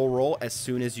a barrel roll as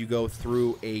soon as you go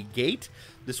through a gate.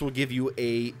 This will give you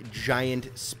a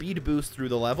giant speed boost through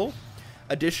the level.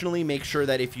 Additionally, make sure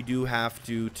that if you do have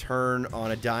to turn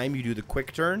on a dime, you do the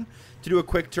quick turn. To do a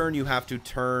quick turn, you have to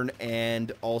turn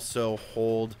and also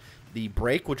hold the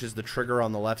brake, which is the trigger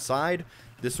on the left side.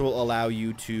 This will allow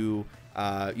you to,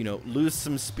 lose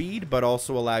some speed, but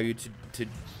also allow you to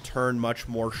turn much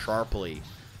more sharply.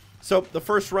 So the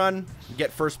first run,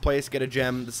 get first place, get a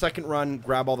gem. The second run,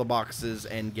 grab all the boxes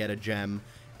and get a gem.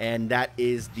 And that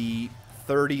is the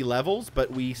 30 levels,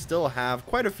 but we still have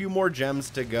quite a few more gems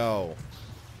to go.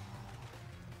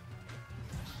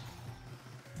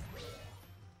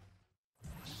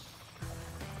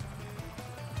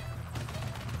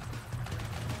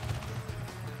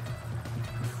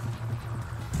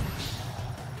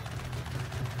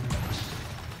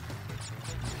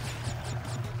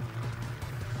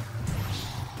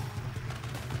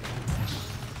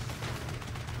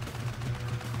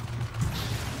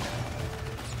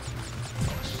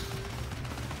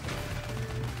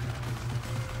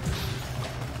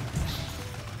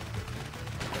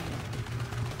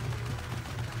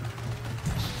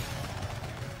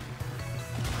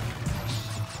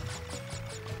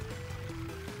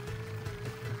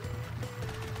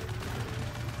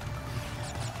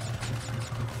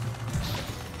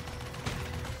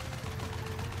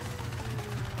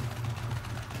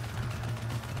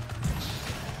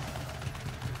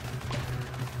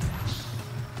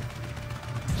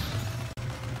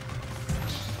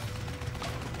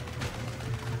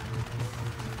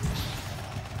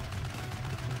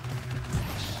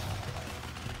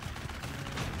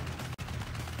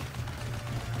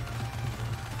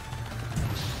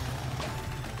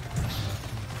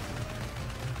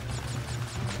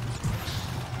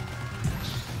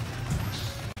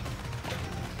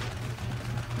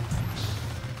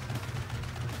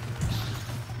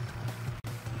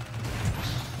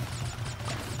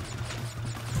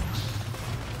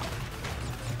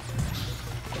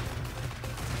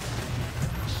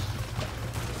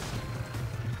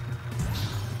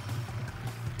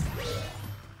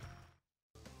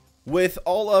 With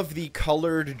all of the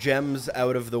colored gems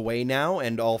out of the way now,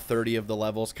 and all 30 of the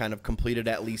levels kind of completed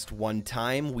at least one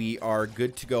time, we are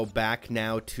good to go back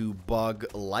now to Bug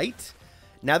Light.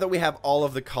 Now that we have all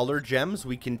of the colored gems,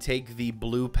 we can take the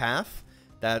blue path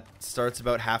that starts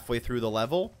about halfway through the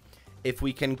level. If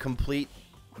we can complete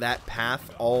that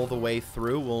path all the way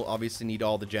through, we'll obviously need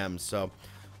all the gems. So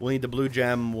we'll need the blue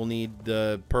gem, we'll need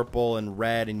the purple and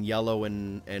red and yellow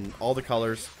and all the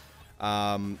colors.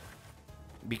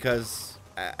 Because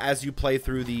as you play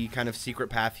through the kind of secret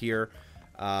path here,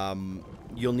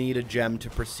 you'll need a gem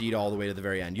to proceed all the way to the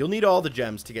very end. You'll need all the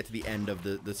gems to get to the end of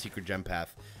the secret gem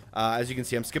path. As you can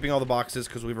see, I'm skipping all the boxes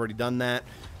because we've already done that.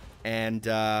 And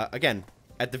again,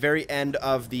 at the very end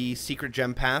of the secret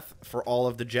gem path, for all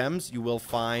of the gems, you will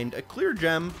find a clear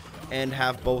gem and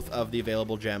have both of the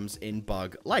available gems in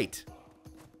Bug Light.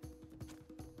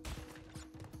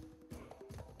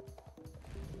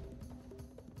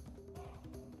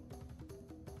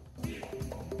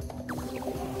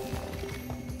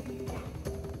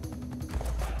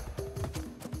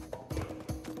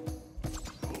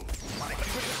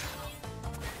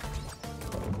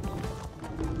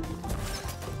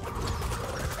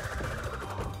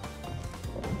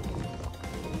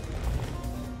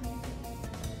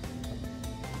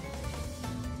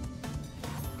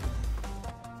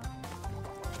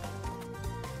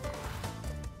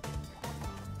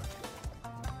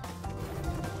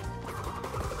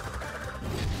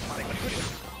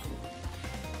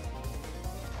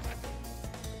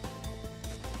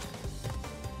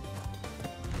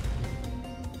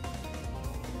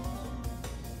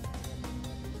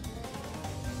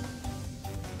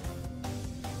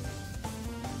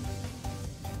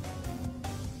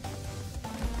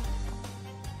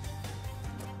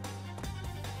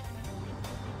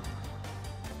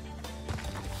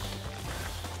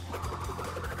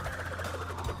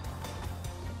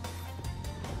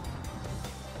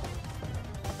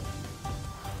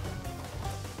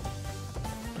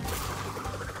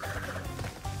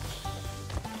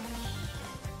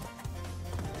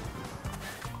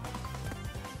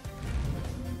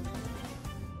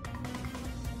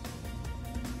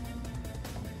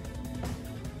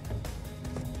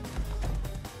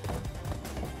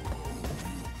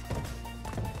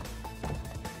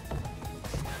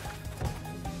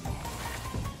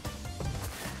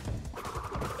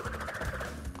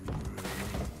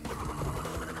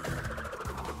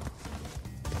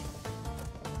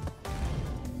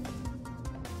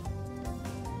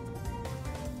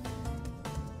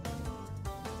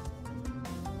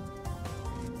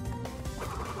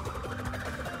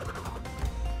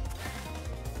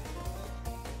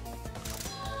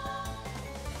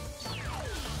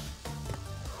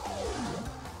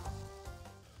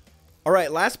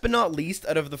 Alright, last but not least,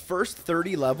 out of the first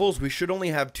 30 levels, we should only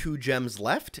have 2 gems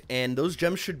left, and those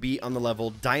gems should be on the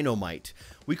level Dynamite.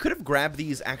 We could have grabbed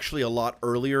these actually a lot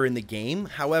earlier in the game,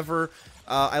 however,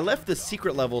 I left the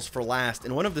secret levels for last,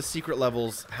 and one of the secret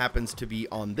levels happens to be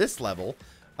on this level,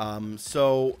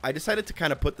 so I decided to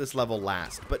kind of put this level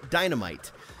last. But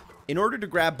Dynamite. In order to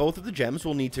grab both of the gems,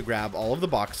 we'll need to grab all of the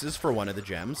boxes for one of the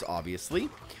gems, obviously,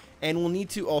 and we'll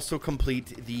need to also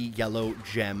complete the yellow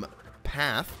gem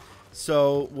path.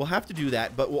 So we'll have to do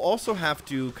that, but we'll also have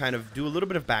to kind of do a little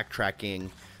bit of backtracking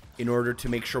in order to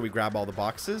make sure we grab all the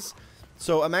boxes.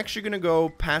 So I'm actually going to go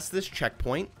past this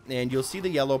checkpoint, and you'll see the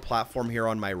yellow platform here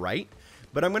on my right.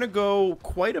 But I'm going to go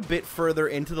quite a bit further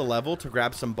into the level to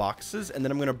grab some boxes, and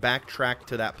then I'm going to backtrack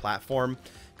to that platform,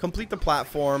 complete the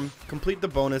platform, complete the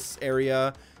bonus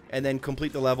area, and then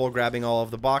complete the level grabbing all of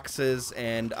the boxes,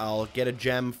 and I'll get a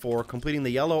gem for completing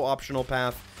the yellow optional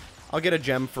path. I'll get a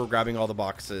gem for grabbing all the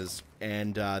boxes,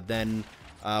 and then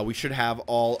we should have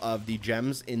all of the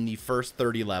gems in the first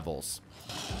 30 levels.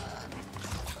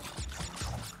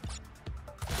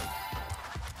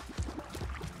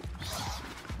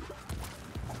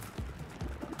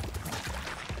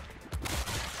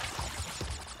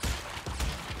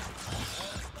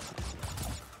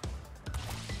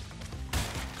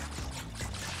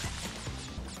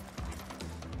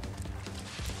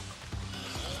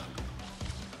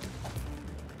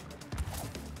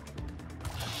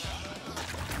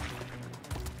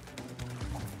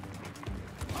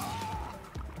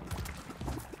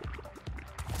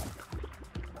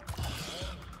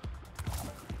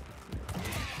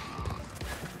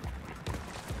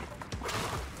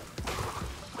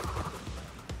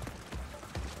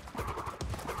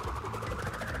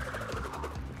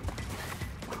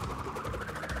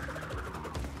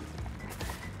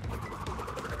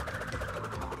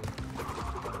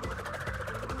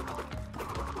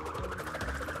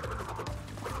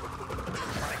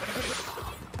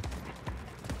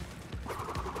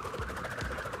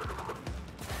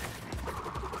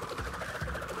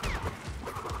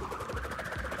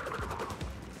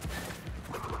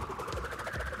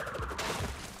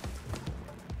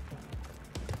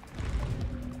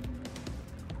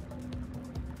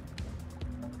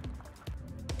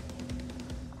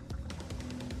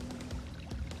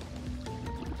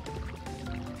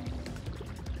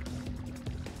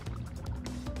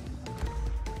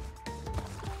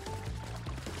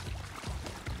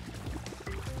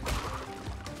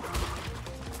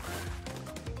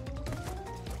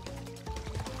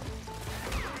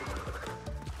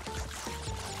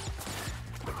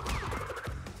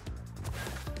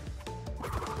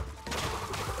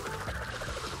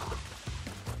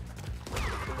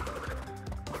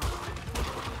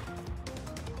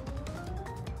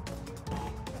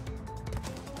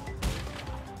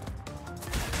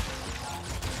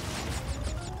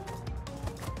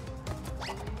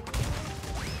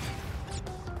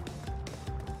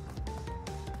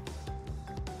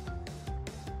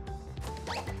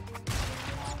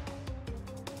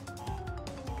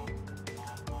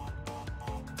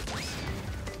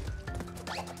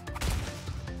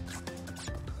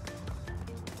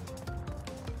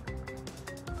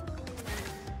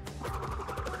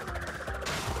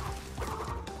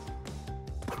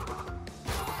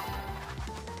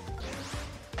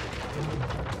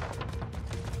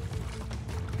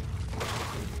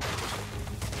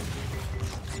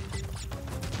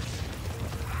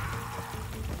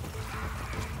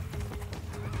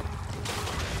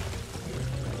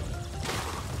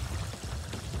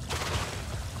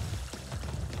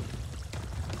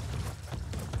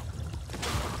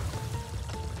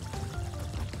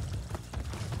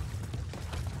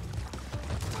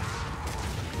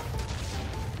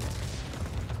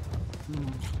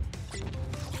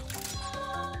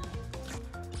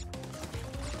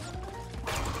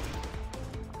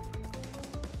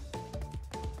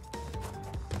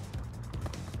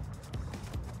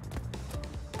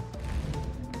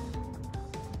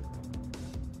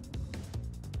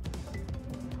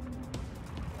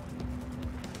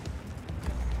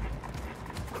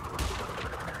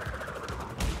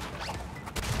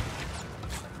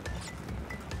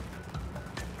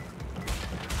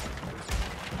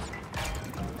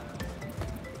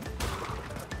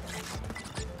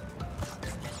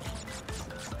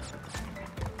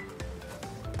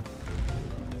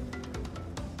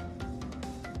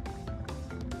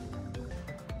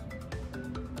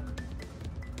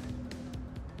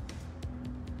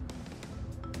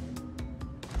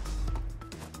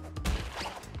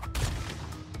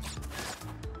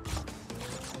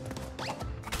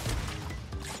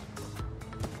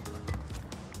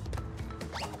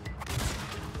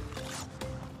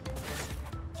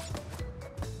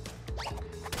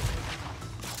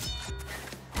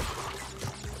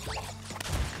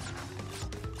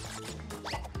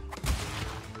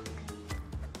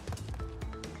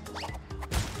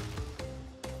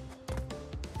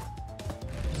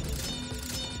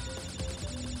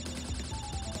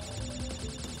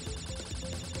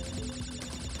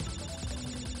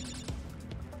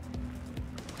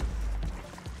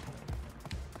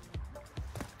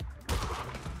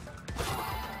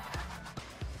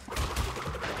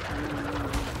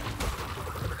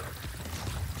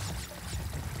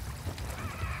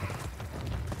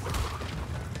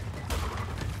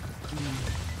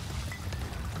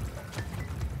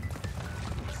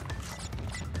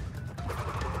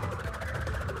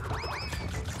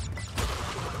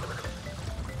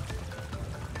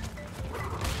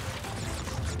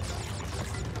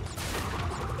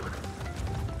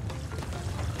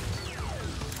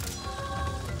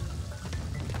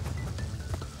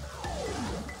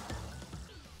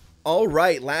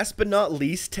 Alright, last but not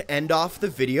least, to end off the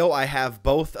video, I have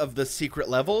both of the secret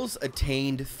levels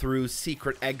attained through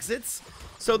secret exits.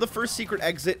 So the first secret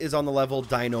exit is on the level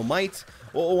Dynamite.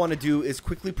 What we'll want to do is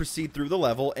quickly proceed through the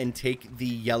level and take the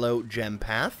yellow gem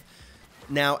path.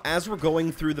 Now, as we're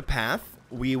going through the path,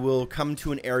 we will come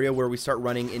to an area where we start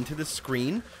running into the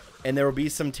screen, and there will be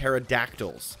some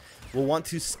pterodactyls. We'll want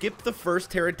to skip the first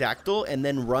pterodactyl and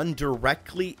then run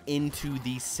directly into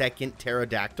the second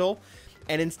pterodactyl.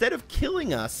 And instead of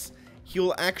killing us, he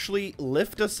will actually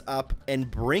lift us up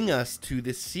and bring us to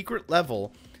this secret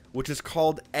level, which is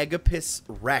called Agapus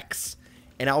Rex.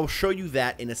 And I'll show you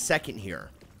that in a second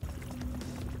here.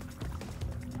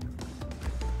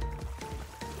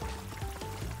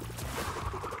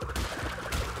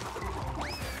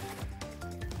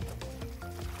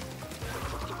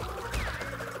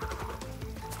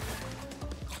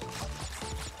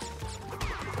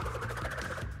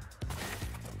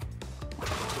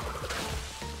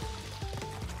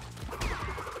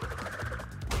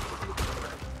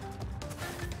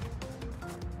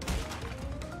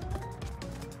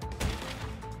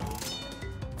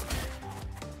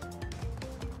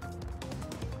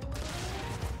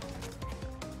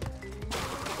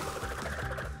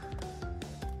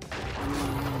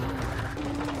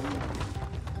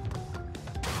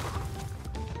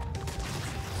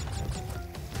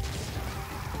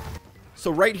 So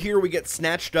right here we get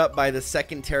snatched up by the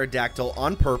second pterodactyl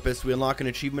on purpose. We unlock an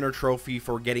achievement or trophy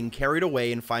for getting carried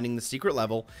away and finding the secret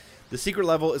level. The secret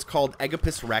level is called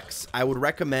Agapus Rex. I would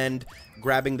recommend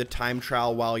grabbing the time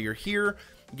trial while you're here,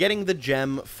 getting the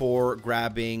gem for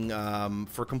grabbing,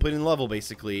 for completing the level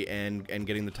basically, and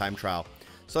getting the time trial.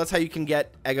 So that's how you can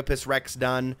get Agapus Rex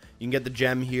done. You can get the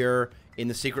gem here in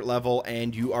the secret level,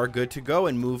 and you are good to go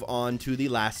and move on to the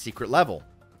last secret level.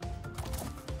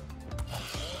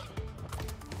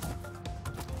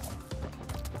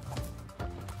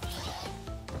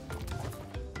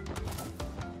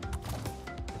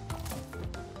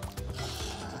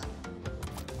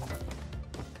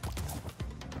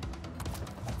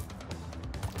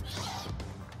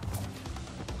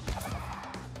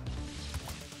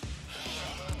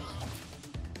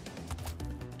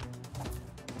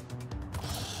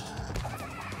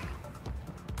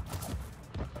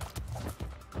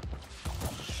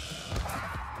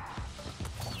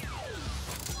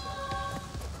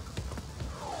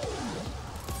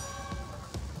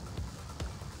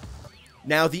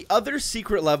 Now, the other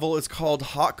secret level is called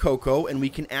Hot Cocoa, and we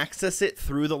can access it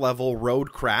through the level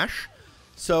Road Crash.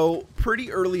 So,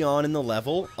 pretty early on in the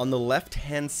level, on the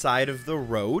left-hand side of the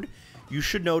road, you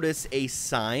should notice a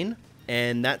sign,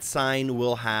 and that sign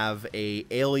will have a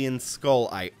alien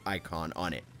skull icon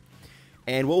on it.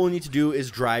 And what we'll need to do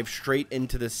is drive straight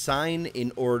into the sign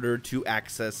in order to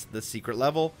access the secret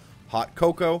level, Hot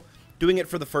Cocoa. Doing it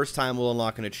for the first time will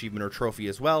unlock an achievement or trophy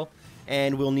as well.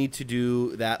 And we'll need to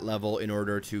do that level in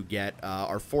order to get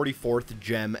our 44th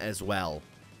gem as well.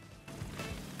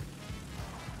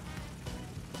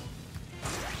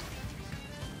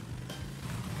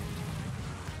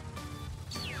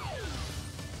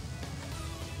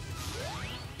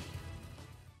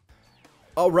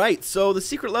 Alright, so the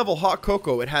secret level, Hot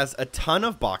Cocoa, it has a ton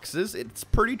of boxes. It's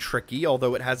pretty tricky,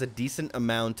 although it has a decent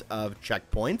amount of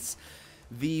checkpoints.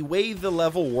 The way the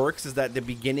level works is that the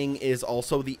beginning is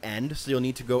also the end, so you'll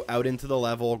need to go out into the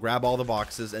level, grab all the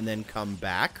boxes, and then come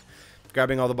back.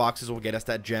 Grabbing all the boxes will get us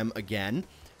that gem again.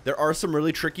 There are some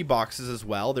really tricky boxes as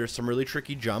well. There's some really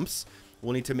tricky jumps.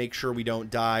 We'll need to make sure we don't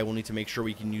die. We'll need to make sure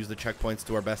we can use the checkpoints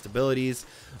to our best abilities.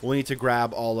 We'll need to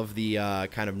grab all of the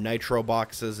kind of nitro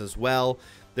boxes as well.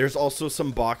 There's also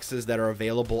some boxes that are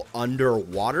available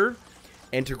underwater.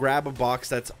 And to grab a box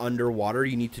that's underwater,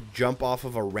 you need to jump off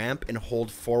of a ramp and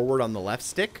hold forward on the left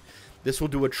stick. This will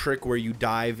do a trick where you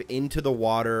dive into the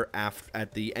water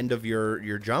at the end of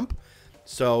your jump.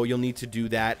 So you'll need to do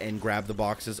that and grab the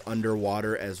boxes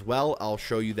underwater as well. I'll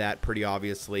show you that pretty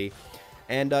obviously.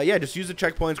 And yeah, just use the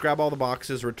checkpoints, grab all the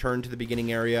boxes, return to the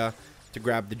beginning area to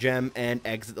grab the gem and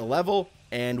exit the level.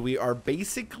 And we are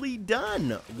basically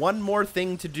done. One more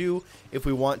thing to do if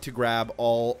we want to grab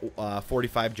all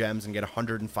 45 gems and get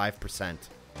 105%.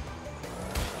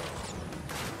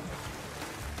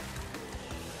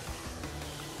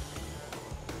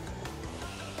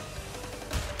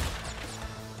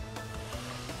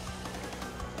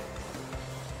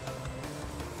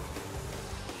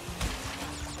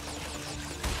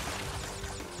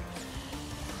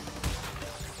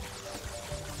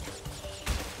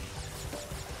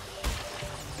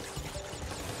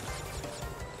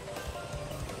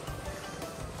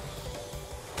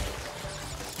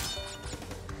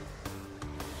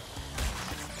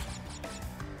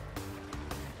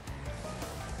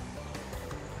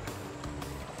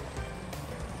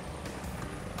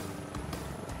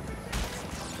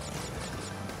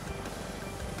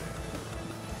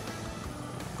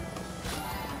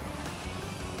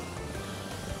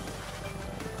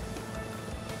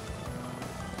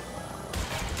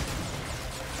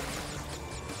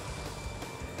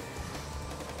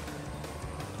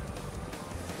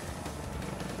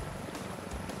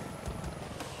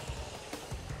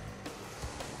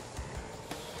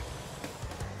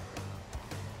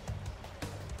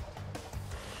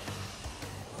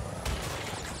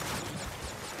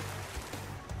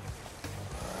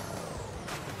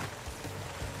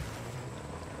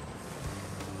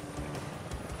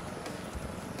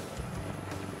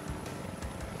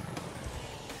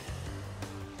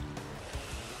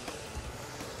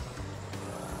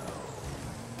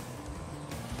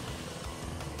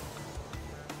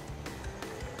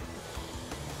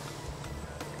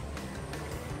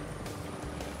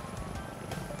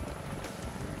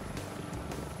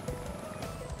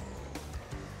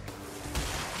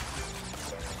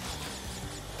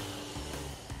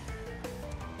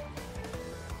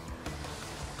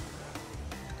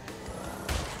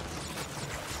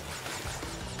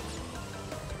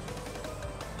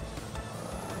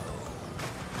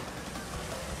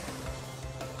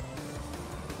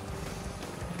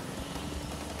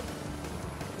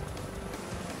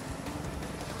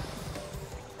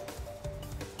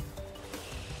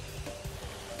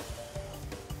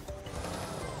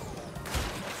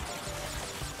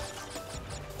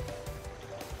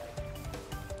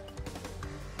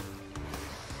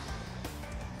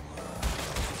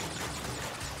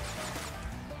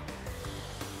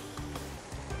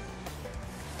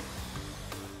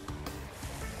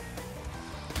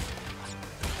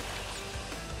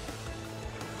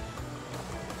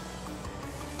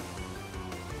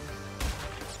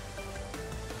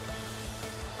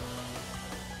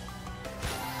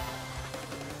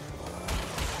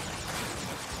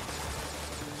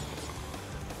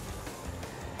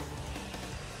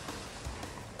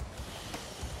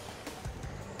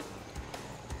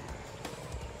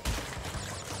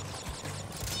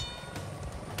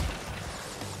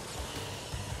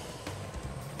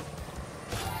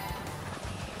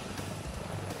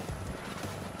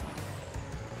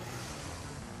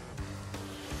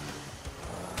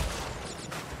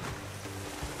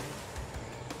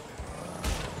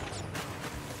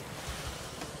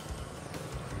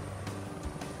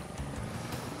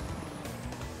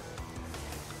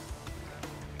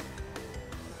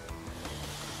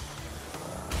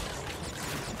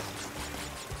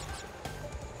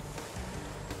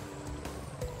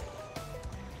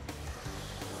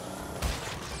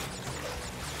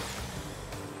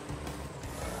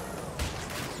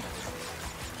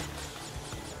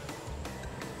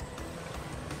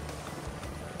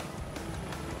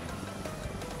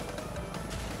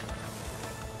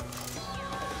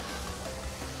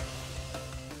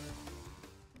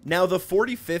 Now, the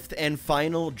 45th and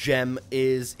final gem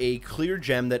is a clear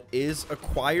gem that is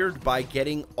acquired by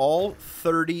getting all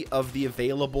 30 of the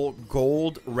available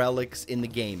gold relics in the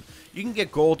game. You can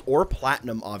get gold or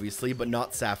platinum, obviously, but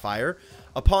not sapphire.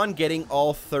 Upon getting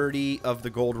all 30 of the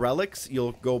gold relics,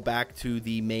 you'll go back to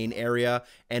the main area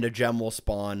and a gem will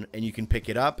spawn and you can pick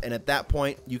it up. And at that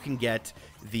point, you can get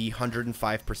the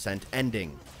 105%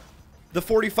 ending. The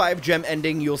 45 gem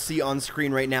ending you'll see on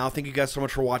screen right now. Thank you guys so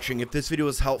much for watching. If this video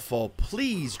was helpful,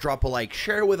 please drop a like,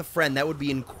 share it with a friend. That would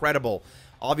be incredible.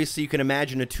 Obviously, you can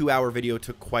imagine a 2-hour video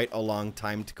took quite a long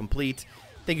time to complete.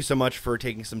 Thank you so much for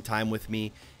taking some time with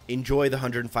me. Enjoy the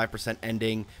 105%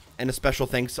 ending. And a special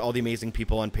thanks to all the amazing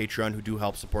people on Patreon who do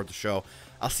help support the show.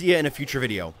 I'll see you in a future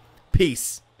video.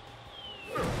 Peace.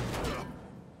 No,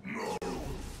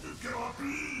 it cannot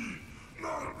be.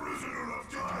 Not a prisoner of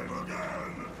time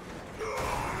again.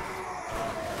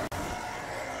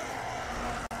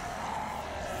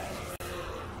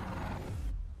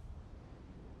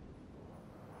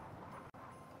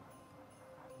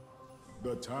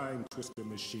 The Time Twister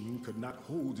machine could not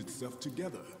hold itself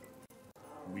together.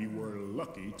 We were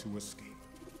lucky to escape.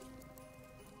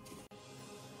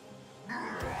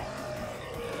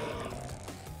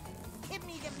 Give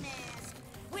me the mask.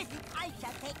 With it, I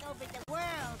shall take over the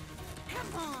world.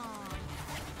 Come on.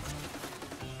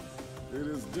 It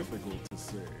is difficult to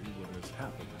say what has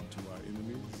happened to our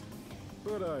enemies,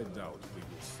 but I doubt we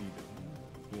will see them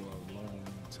for a long